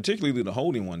 particularly the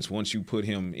holding ones once you put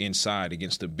him inside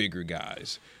against the bigger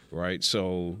guys, right?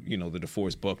 So, the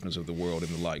DeForest Buckners of the world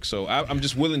and the like. So I'm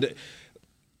just willing to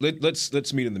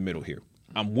let's meet in the middle here.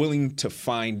 I'm willing to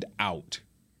find out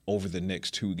over the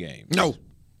next 2 games. No.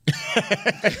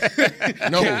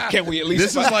 Can we at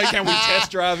least? Can we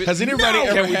test drive it? Has anybody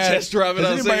test drive it?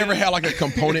 Has anybody ever had like a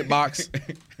component box?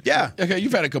 Yeah. Okay,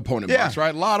 you've had a component box,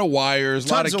 right? A lot of wires,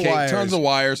 tons of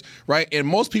wires, right? And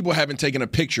most people haven't taken a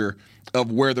picture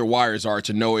of where their wires are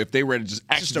to know if they were to just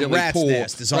accidentally rat's pull.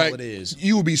 nest is all it is.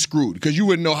 You would be screwed because you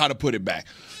wouldn't know how to put it back.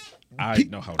 I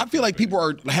know how. I feel like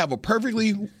people have a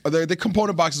perfectly the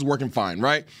component box is working fine,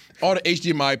 right? All the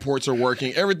HDMI ports are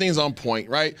working, everything's on point,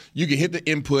 right? You can hit the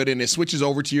input and it switches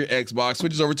over to your Xbox,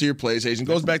 switches over to your PlayStation,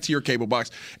 goes back to your cable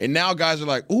box, and now guys are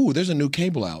like, "Ooh, there's a new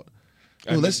cable out.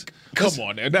 Ooh, let's go. Let's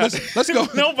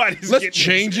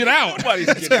change it out.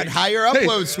 It's got higher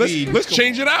upload speed. Let's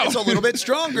change it out. It's a little bit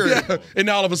stronger. Yeah. And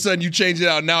now all of a sudden you change it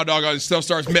out. Now doggone stuff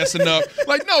starts messing up.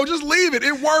 Like, no, just leave it.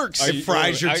 It works. It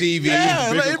fries your TV.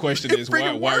 The bigger question is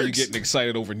why are you getting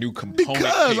excited over new component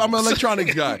Because cables? I'm an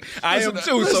electronics guy. I am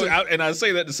too. I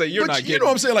say that to say you're not getting. You know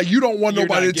what I'm saying? Like, you don't want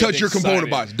nobody to touch your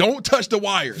component box. Don't touch the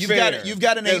wires. You've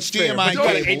got an HDMI cable.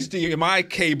 An HDMI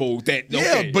cable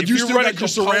that but you still got your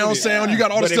surround sound. You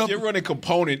got all the stuff. If you're running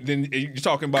component, then you're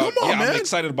talking about. Come on, man. I'm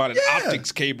excited about an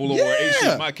optics cable or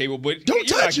HDMI cable, but don't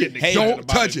touch it. Don't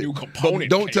touch it.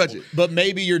 Don't touch it. But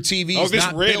maybe your TV. Oh, this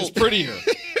red is prettier.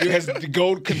 It has the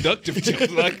gold conductive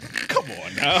tip. Like, come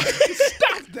on now,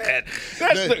 stop that.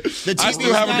 I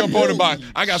still have a component box.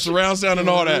 I got surround sound and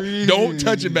all that. Don't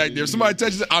touch it back there. If somebody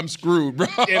touches it, I'm screwed, bro.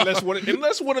 Unless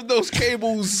one of those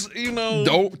cables,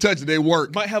 don't touch it. They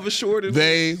work. Might have a shortage.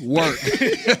 They work.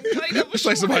 It's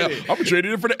like somebody, I'm gonna trade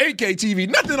it in for the 8K TV.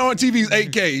 Nothing on TV is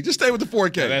 8K. Just stay with the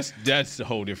 4K. That's a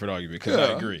whole different argument because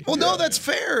I agree. Well, no, that's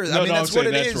fair. That's what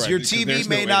it is. Right, your TV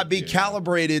may not be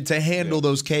calibrated to handle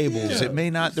those cables. It may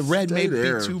not. The red may be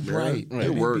too bright. It may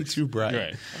be too bright.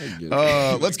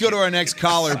 Right. Let's go to our next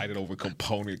caller. Excited over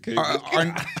component cables.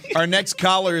 Our next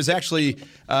caller is actually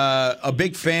a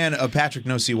big fan of Patrick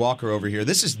No-C Walker over here.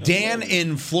 This is Dan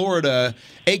in Florida,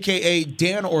 a.k.a.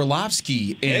 Dan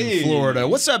Orlovsky in Florida.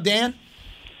 What's up, Dan?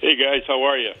 Hey, guys. How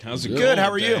are you? How's it Good. going,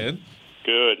 How are you? Dad?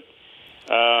 Good.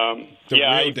 I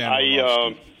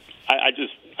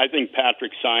think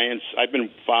Patrick's science, I've been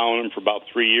following him for about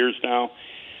 3 years now.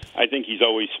 I think he's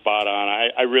always spot on.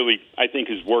 I think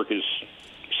his work is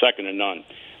second to none.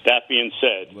 That being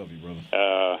said, love you,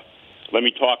 brother. Let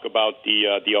me talk about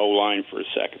the O-line for a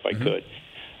sec, if I could.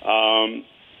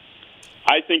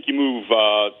 I think you move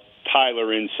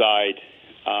Tyler inside,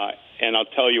 and I'll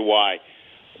tell you why.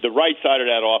 The right side of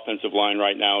that offensive line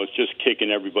right now is just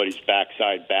kicking everybody's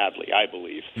backside badly, I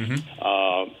believe.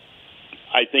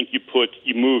 I think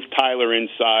you move Tyler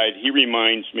inside. He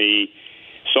reminds me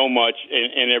so much,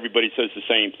 and everybody says the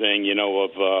same thing, of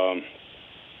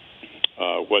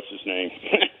what's his name?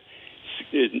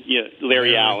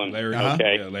 Larry Allen. Larry.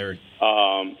 Okay. Yeah, Larry.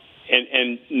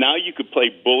 And now you could play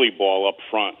bully ball up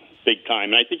front big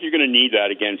time. And I think you're going to need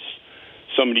that against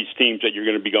some of these teams that you're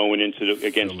going to be going into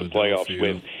against the playoffs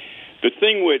with. The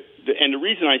thing and the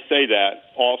reason I say that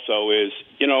also is,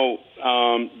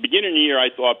 beginning of the year I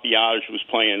thought Biadasz was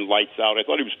playing lights out. I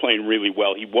thought he was playing really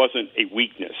well. He wasn't a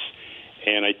weakness.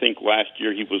 And I think last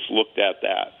year he was looked at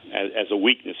that as a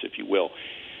weakness, if you will.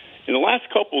 In the last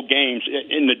couple of games,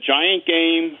 in the Giant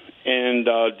game and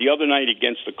the other night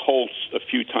against the Colts a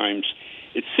few times,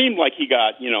 it seemed like he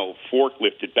got,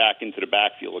 forklifted back into the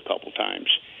backfield a couple times.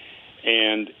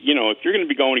 And, if you're going to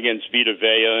be going against Vita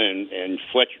Vea and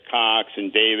Fletcher Cox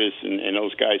and Davis and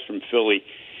those guys from Philly,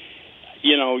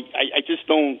 I just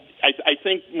don't – I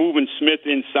think moving Smith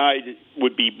inside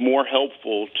would be more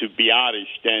helpful to Biadasz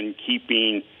than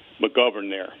keeping McGovern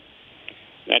there.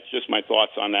 That's just my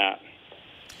thoughts on that.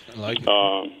 I like it.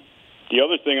 The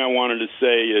other thing I wanted to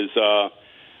say is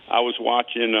I was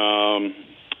watching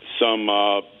some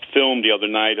film the other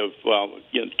night of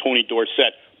Tony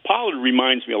Dorsett. Pollard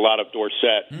reminds me a lot of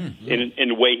Dorsett in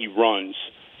the way he runs.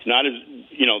 It's not as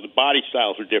the body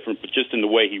styles are different, but just in the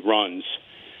way he runs.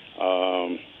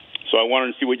 So I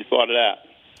wanted to see what you thought of that.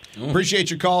 Appreciate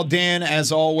your call, Dan,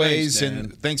 as always, Thanks, Dan.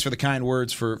 and thanks for the kind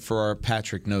words for our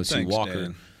Patrick Nosey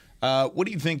Walker. Dan. What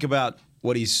do you think about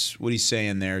what he's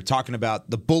saying there? Talking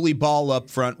about the bully ball up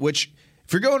front, which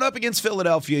if you're going up against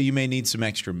Philadelphia, you may need some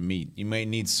extra meat. You may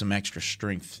need some extra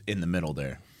strength in the middle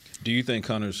there. Do you think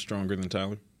Hunter's stronger than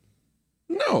Tyler?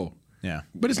 No. Yeah.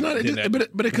 But it's not.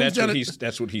 But it comes down to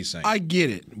that's what he's saying. I get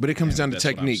it, but it comes down to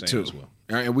technique too. As well.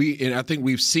 All right, and I think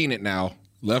we've seen it now.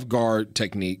 Left guard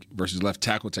technique versus left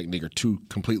tackle technique are two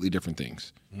completely different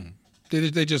things. Mm-hmm.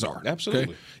 They just are.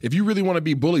 Absolutely. Okay? If you really want to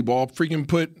be bully ball, freaking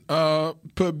put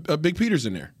Big Peters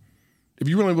in there. If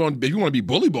you want to be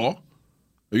bully ball,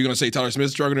 are you going to say Tyler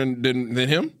Smith's stronger than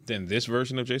him? Then this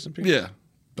version of Jason Peters? Yeah.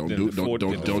 Don't you do it. Don't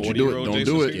do it.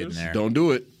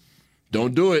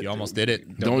 Don't do it. You almost did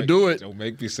it. Don't do it. Don't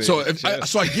make me say it.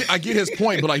 So I get his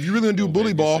point, but like if you really want to do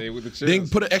bully ball, then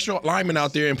put an extra lineman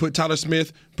out there and put Tyler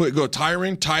Smith, go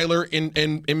Tyron, Tyler,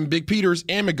 and Big Peters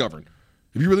and McGovern.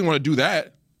 If you really want to do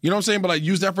that, you know what I'm saying? But like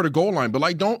use that for the goal line. But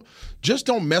like don't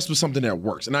mess with something that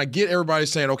works. And I get everybody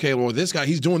saying, okay, well this guy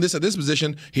he's doing this at this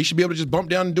position, he should be able to just bump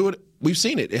down and do it. We've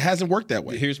seen it. It hasn't worked that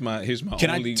way. Here's my.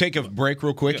 Can I take a break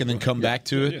real quick and then come back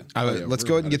to it? Let's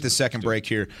go ahead and get the second break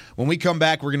here. When we come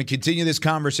back, we're going to continue this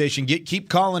conversation. Keep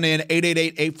calling in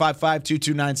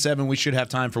 888-855-2297. We should have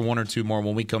time for one or two more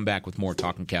when we come back with more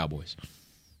Talking Cowboys.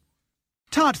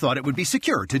 Todd thought it would be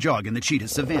secure to jog in the cheetah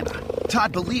savanna.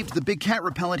 Todd believed the big cat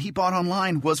repellent he bought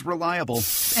online was reliable.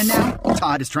 And now,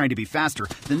 Todd is trying to be faster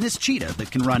than this cheetah that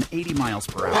can run 80 miles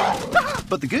per hour.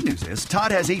 But the good news is,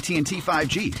 Todd has AT&T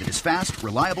 5G that is fast,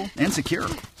 reliable, and secure.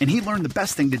 And he learned the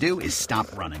best thing to do is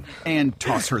stop running and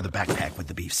toss her the backpack with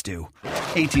the beef stew.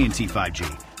 AT&T 5G.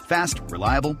 Fast,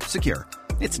 reliable, secure.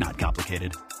 It's not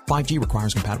complicated. 5G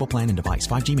requires compatible plan and device.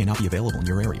 5G may not be available in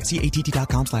your area. See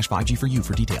att.com/5G for you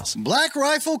for details. Black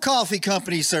Rifle Coffee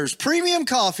Company serves premium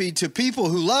coffee to people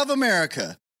who love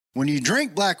America. When you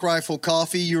drink Black Rifle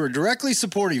coffee, you are directly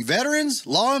supporting veterans,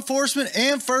 law enforcement,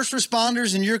 and first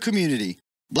responders in your community.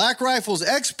 Black Rifle's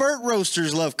expert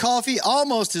roasters love coffee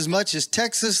almost as much as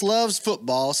Texas loves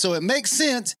football, so it makes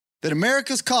sense that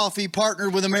America's Coffee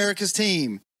partnered with America's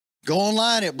team. Go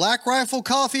online at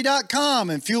blackriflecoffee.com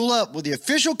and fuel up with the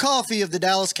official coffee of the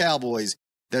Dallas Cowboys.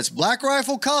 That's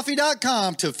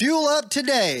blackriflecoffee.com to fuel up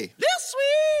today. Lil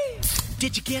Sweet!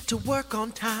 Did you get to work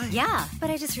on time? Yeah, but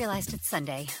I just realized it's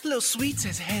Sunday. Lil Sweet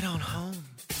says head on home.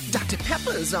 Dr.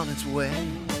 Pepper's on its way.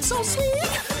 So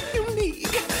sweet, unique.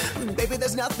 Baby,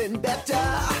 there's nothing better.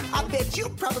 I bet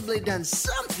you've probably done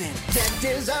something that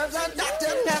deserves a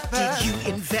Dr. Pepper. Did you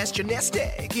invest your nest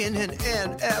egg in an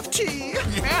NFT?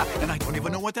 Yeah, and I don't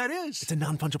even know what that is. It's a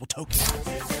non-fungible token.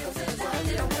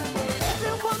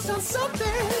 Everyone's done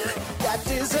something that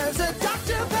deserves a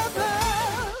Dr. Pepper.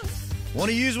 Want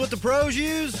to use what the pros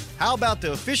use? How about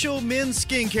the official men's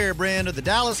skincare brand of the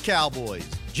Dallas Cowboys,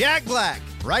 Jack Black.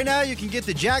 Right now, you can get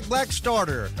the Jack Black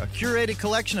Starter, a curated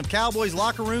collection of Cowboys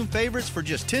locker room favorites for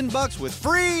just $10 with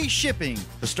free shipping.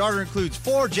 The starter includes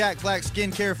 4 Jack Black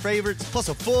skincare favorites, plus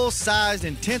a full-sized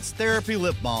intense therapy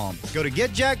lip balm. Go to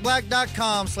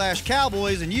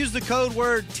getjackblack.com/cowboys and use the code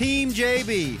word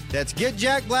TEAMJB. That's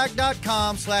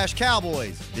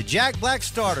getjackblack.com/cowboys. The Jack Black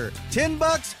Starter,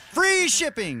 $10, free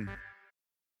shipping.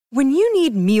 When you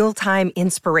need mealtime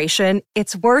inspiration,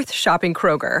 it's worth shopping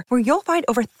Kroger, where you'll find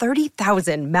over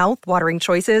 30,000 mouth-watering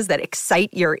choices that excite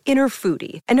your inner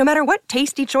foodie. And no matter what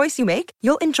tasty choice you make,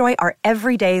 you'll enjoy our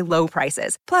everyday low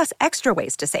prices, plus extra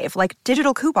ways to save, like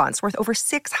digital coupons worth over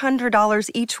 $600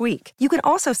 each week. You can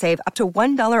also save up to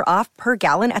 $1 off per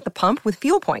gallon at the pump with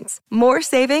fuel points. More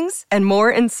savings and more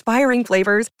inspiring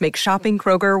flavors make shopping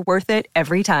Kroger worth it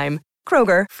every time.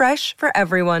 Kroger, fresh for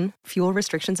everyone. Fuel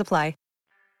restrictions apply.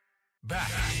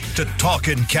 Back to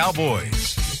Talkin'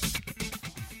 Cowboys.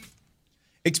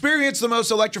 Experience the most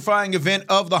electrifying event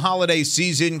of the holiday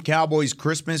season, Cowboys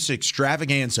Christmas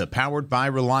Extravaganza, powered by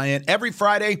Reliant, every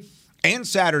Friday and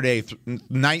Saturday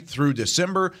night through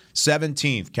December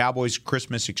 17th. Cowboys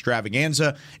Christmas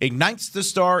Extravaganza ignites the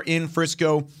star in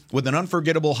Frisco with an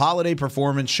unforgettable holiday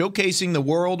performance showcasing the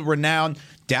world-renowned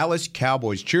Dallas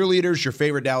Cowboys cheerleaders, your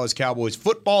favorite Dallas Cowboys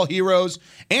football heroes,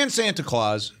 and Santa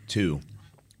Claus, too.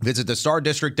 Visit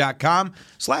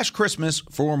thestardistrict.com/Christmas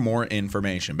for more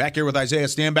information. Back here with Isaiah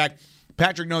Stanback,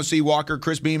 Patrick No-C Walker,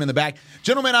 Chris Beam in the back.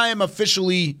 Gentlemen, I am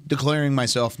officially declaring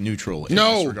myself neutral.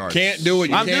 No, can't do it.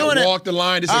 You can't walk the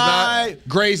line. This is not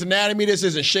Grey's Anatomy. This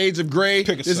isn't Shades of Grey.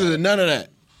 This isn't none of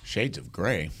that. Shades of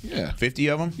Grey? Yeah. 50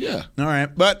 of them? Yeah. All right,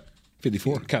 but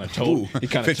 54. Kind of told. He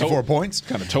kind of 54 points.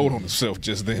 Kind of told on himself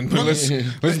just then. But let's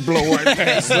blow right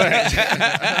past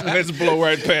that. Let's blow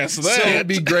right past that. Can't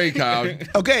be Grey, Kyle.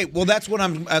 Okay, well that's what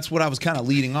I was kind of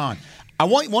leading on. I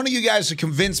want one of you guys to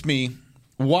convince me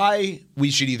why we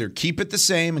should either keep it the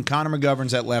same and Connor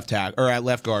McGovern's at left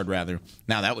guard rather.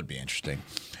 Now that would be interesting.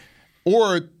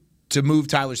 Or to move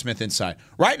Tyler Smith inside.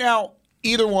 Right now,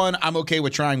 either one, I'm okay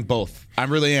with trying both. I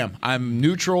really am. I'm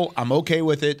neutral. I'm okay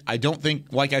with it. I don't think,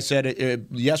 like I said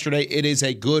yesterday, it is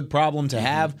a good problem to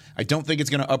have. I don't think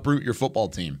it's going to uproot your football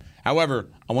team. However,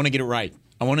 I want to get it right.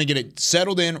 I want to get it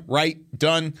settled in, right,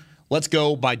 done. Let's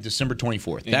go by December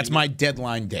 24th. That's my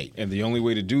deadline date. And the only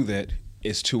way to do that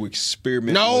is to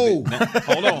experiment. No. With it.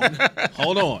 Now,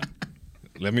 hold on.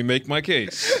 Let me make my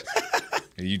case.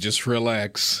 You just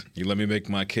relax. You let me make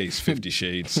my case. 50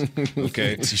 Shades.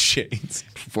 Okay? 50 Shades.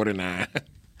 49.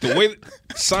 The way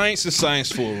science is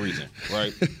science for a reason,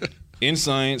 right? In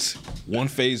science, one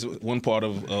part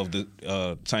of the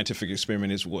scientific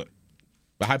experiment is what?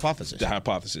 The hypothesis. The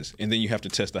hypothesis. And then you have to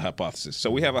test the hypothesis. So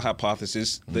we have a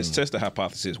hypothesis. Let's test the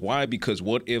hypothesis. Why? Because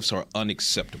what ifs are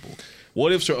unacceptable.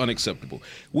 What ifs are unacceptable.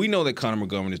 We know that Connor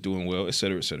McGovern is doing well, et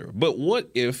cetera, et cetera. But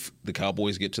what if the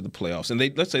Cowboys get to the playoffs and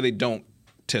let's say they don't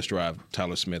test drive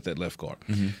Tyler Smith at left guard.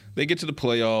 Mm-hmm. They get to the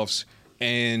playoffs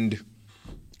and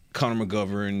Connor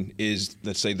McGovern is,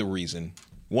 let's say,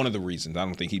 one of the reasons. I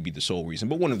don't think he'd be the sole reason,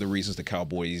 but one of the reasons the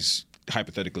Cowboys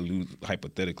hypothetically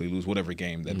lose whatever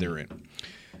game that they're in.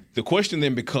 The question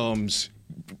then becomes,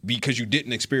 because you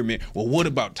didn't experiment, well, what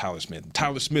about Tyler Smith?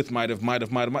 Tyler Smith might have.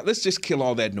 Let's just kill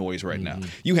all that noise right now.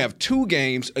 You have 2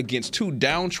 games against 2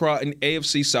 downtrodden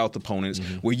AFC South opponents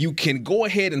where you can go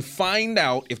ahead and find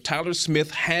out if Tyler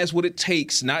Smith has what it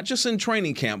takes, not just in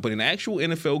training camp, but in actual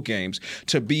NFL games,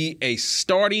 to be a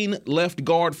starting left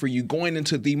guard for you going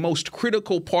into the most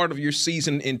critical part of your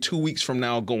season in 2 weeks from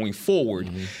now going forward.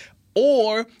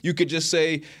 Or you could just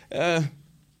say, is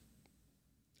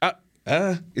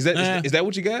that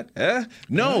what you got?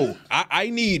 No, I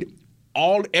need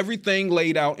everything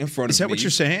laid out in front of me. Is that what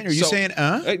you're saying? Are you saying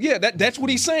yeah, that's what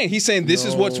he's saying. He's saying this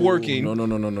is what's working.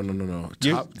 No.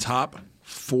 Top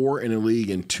 4 in the league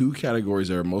in 2 categories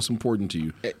that are most important to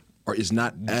you is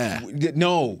not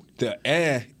No,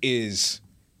 the is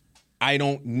I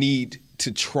don't need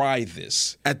to try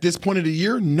this. At this point of the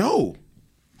year, no.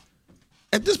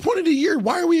 At this point of the year,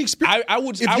 why are we experiencing? I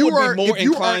would be more inclined to. If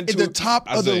you are in the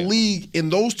top of the league in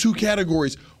those 2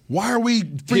 categories, why are we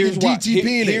freaking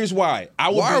DTPing it? Here's why.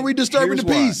 Why are we disturbing the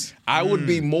peace? I would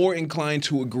be more inclined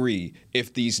to agree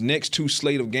if these next 2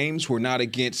 slate of games were not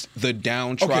against the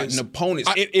downtrodden opponents.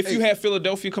 If you had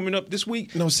Philadelphia coming up this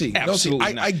week,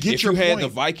 absolutely not. I get your point. If you had the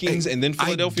Vikings and then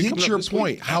Philadelphia coming up this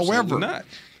week, however, not.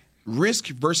 Risk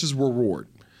versus reward.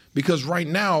 Because right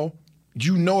now,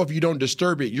 you know if you don't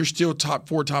disturb it, you're still top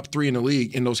 4, top 3 in the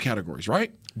league in those categories,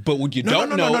 right? But what you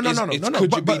don't know is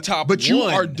could you be top 1? But you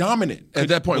are dominant at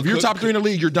that point. If you're top 3 in the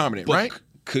league, you're dominant, right?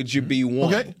 Could you be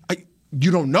 1? Okay. You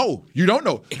don't know.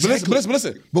 Exactly. But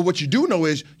listen. But what you do know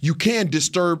is you can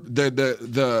disturb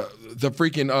the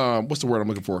freaking what's the word I'm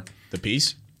looking for? The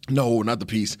peace? No, not the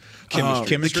peace.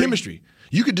 Chemistry. The chemistry.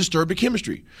 You could disturb the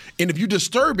chemistry, and if you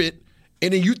disturb it.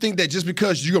 And then you think that just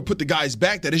because you're going to put the guys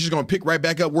back, that it's just going to pick right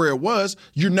back up where it was,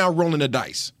 you're now rolling the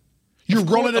dice. You're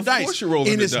rolling the dice. Of course you're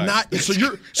rolling the dice. Not, so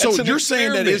you're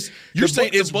saying that it's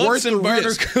worth the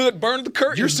risk. Could burn the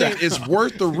curtain. You're saying it's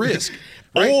worth the risk.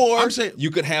 Right? Or I'm saying, you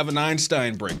could have an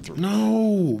Einstein breakthrough.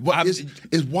 No, but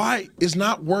is why it's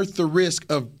not worth the risk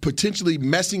of potentially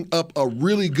messing up a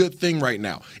really good thing right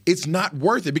now. It's not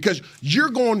worth it because you're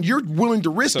willing to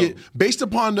risk it based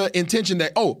upon the intention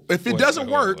that if it doesn't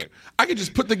work, I can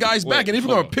just put the guys back and if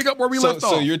we're going to pick up where we left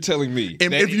off. So you're telling me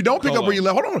if you don't pick up where you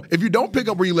left, if you don't pick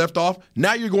up where you left off,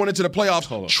 now you're going into the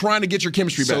playoffs trying to get your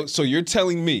chemistry back. So you're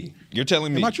telling me.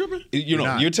 Am I tripping?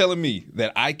 You're telling me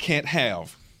that I can't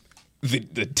have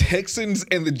the Texans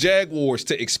and the Jaguars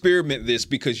to experiment this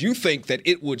because you think that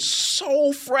it would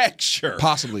so fracture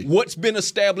possibly what's been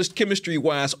established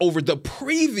chemistry-wise over the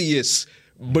previous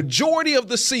majority of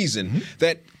the season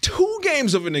that 2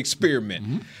 games of an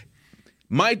experiment.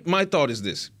 My thought is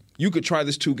this. You could try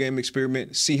this 2-game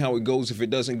experiment, see how it goes. If it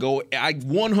doesn't go, I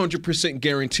 100%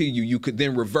 guarantee you could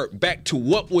then revert back to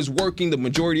what was working the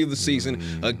majority of the season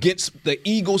against the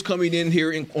Eagles coming in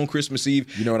here on Christmas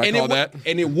Eve. You know what I call that?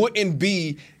 And it wouldn't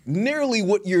be nearly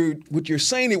what you're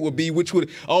saying it would be, which would,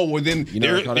 then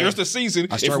there's the season.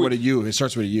 I start with a U. It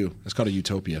starts with a U. It's called a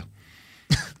utopia.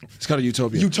 It's called a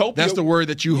utopia. Utopia. That's the word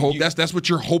that you hope. That's what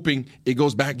you're hoping it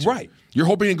goes back to. Right. You're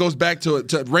hoping it goes back to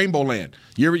Rainbow Land.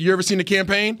 You ever seen the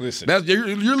campaigin? Listen.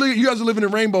 You guys are living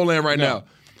in Rainbow Land right now.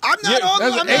 I'm not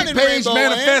I'm not in Rainbow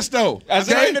manifesto. Land.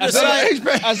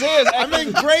 I'm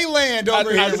in Gray Land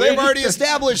over here. We've already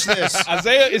established this.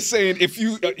 Isaiah is saying if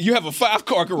you have a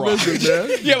 5-car garage.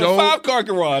 Listen, you have a 5-car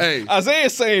garage. Hey, Isaiah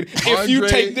is saying if you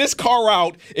take this car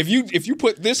out, if you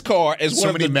put this car as so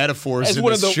one of the metaphors in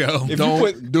this show.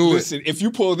 If you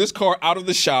pull this car out of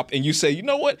the shop and you say, you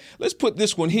know what, let's put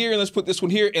this one here and let's put this one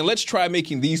here and let's try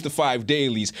making these the 5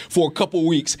 dailies for a couple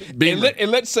weeks. And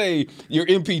let's say your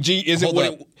MPG isn't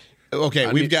what it.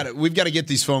 Okay, we've got to get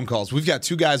these phone calls. We've got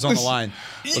 2 guys on the line.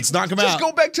 Let's knock them out. Just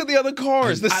go back to the other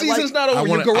cars. The season's not over.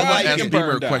 Your garage didn't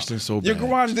burn down. Question so bad. Your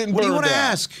garage didn't burn down. What do you want to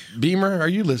ask? Beamer, are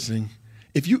you listening?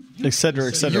 If you et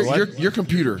cetera, your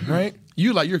computer, right?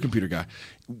 You're a computer guy.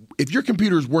 If your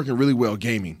computer is working really well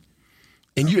gaming,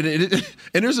 and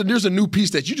there's a new piece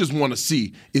that you just want to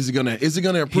see, is it gonna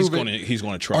improve it? He's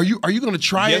gonna try. Are you gonna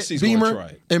try yes, it, he's Beamer, gonna try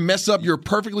it. and mess up your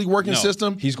perfectly working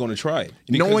system? He's gonna try it.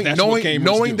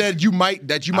 Knowing that you might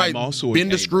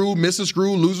bend a screw, miss a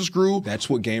screw, lose a screw. That's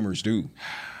what gamers do.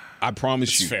 I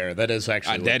promise you. That's fair. That is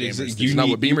actually what gamers do. It's not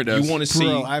what Beamer does. You want to see.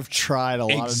 Bro, I've tried a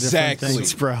lot of different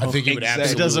things, bro. I think you would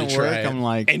absolutely it doesn't work. try it. I'm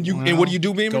like, and what do you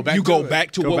do, Beamer? You go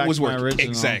back to what was working.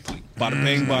 Exactly. Bada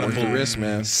bing, bada boom. Wrist,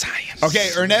 man. Science.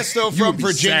 Okay, Ernesto from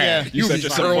Virginia. You be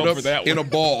curled up in a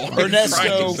ball.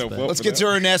 Ernesto, let's get to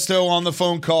Ernesto on the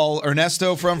phone call.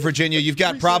 Ernesto from Virginia, you've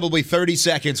got probably 30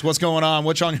 seconds. What's going on?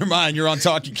 What's on your mind? You're on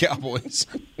Talking Cowboys.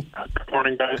 Good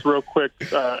morning, guys. Real quick,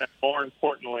 and more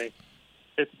importantly,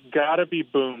 it's got to be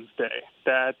Booms Day.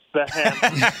 That's the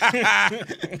hammer.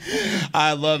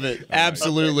 I love it.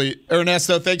 Absolutely. Okay.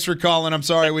 Ernesto, thanks for calling. I'm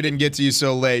sorry we didn't get to you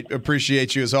so late.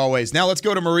 Appreciate you as always. Now let's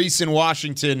go to Maurice in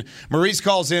Washington. Maurice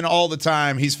calls in all the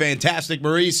time. He's fantastic.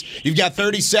 Maurice, you've got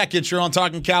 30 seconds. You're on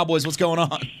Talking Cowboys. What's going on?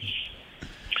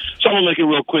 So I'm going to make it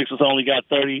real quick since I only got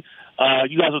 30.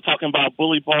 You guys are talking about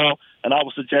bully ball, and I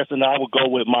was suggesting that I would go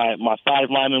with my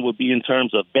 5 linemen would be in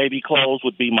terms of baby clothes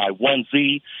would be my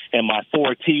 1Z and my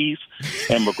 4 Ts,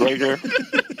 and McGregor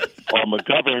or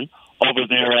McGovern over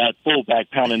there at fullback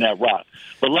pounding that rock.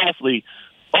 But lastly,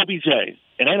 OBJ,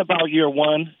 it ain't about year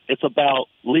one. It's about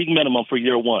league minimum for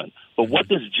year one. But what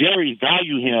does Jerry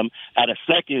value him at a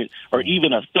second or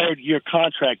even a third-year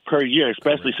contract per year,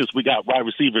 especially since we got wide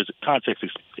receivers contracts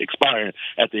expiring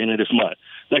at the end of this month?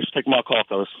 Thanks for taking my call,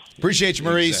 fellas. Appreciate you,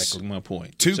 Maurice. Exactly my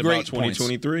point. Two it's great about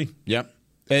 2023. Points. Yep.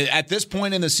 At this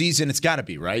point in the season, it's got to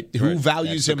be, right? Who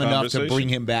values him enough to bring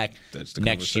him back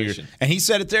next year? And he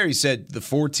said it there. He said the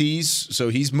 4 Ts, so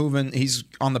he's moving. He's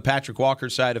on the Patrick Walker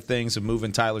side of things of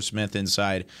moving Tyler Smith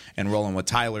inside and rolling with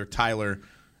Tyron,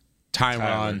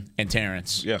 and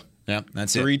Terrence. Yeah.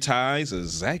 That's 3 ties, a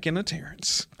Zach and a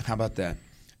Terrence. How about that?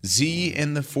 Z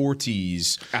and the 4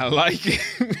 Ts. I like it.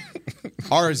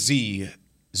 RZ.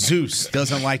 Zeus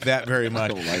doesn't like that very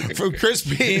much. From Chris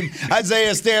Beam,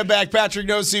 Isaiah Stanback, Patrick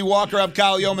Nosey, Walker up,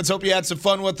 Kyle Yeomans. Hope you had some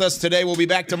fun with us today. We'll be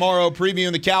back tomorrow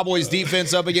previewing the Cowboys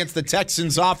defense up against the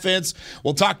Texans offense.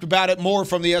 We'll talk about it more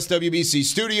from the SWBC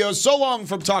studios. So long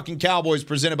from Talking Cowboys,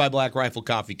 presented by Black Rifle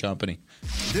Coffee Company.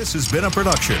 This has been a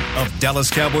production of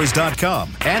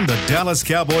DallasCowboys.com and the Dallas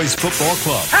Cowboys Football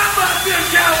Club. How about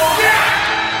this, Cowboys?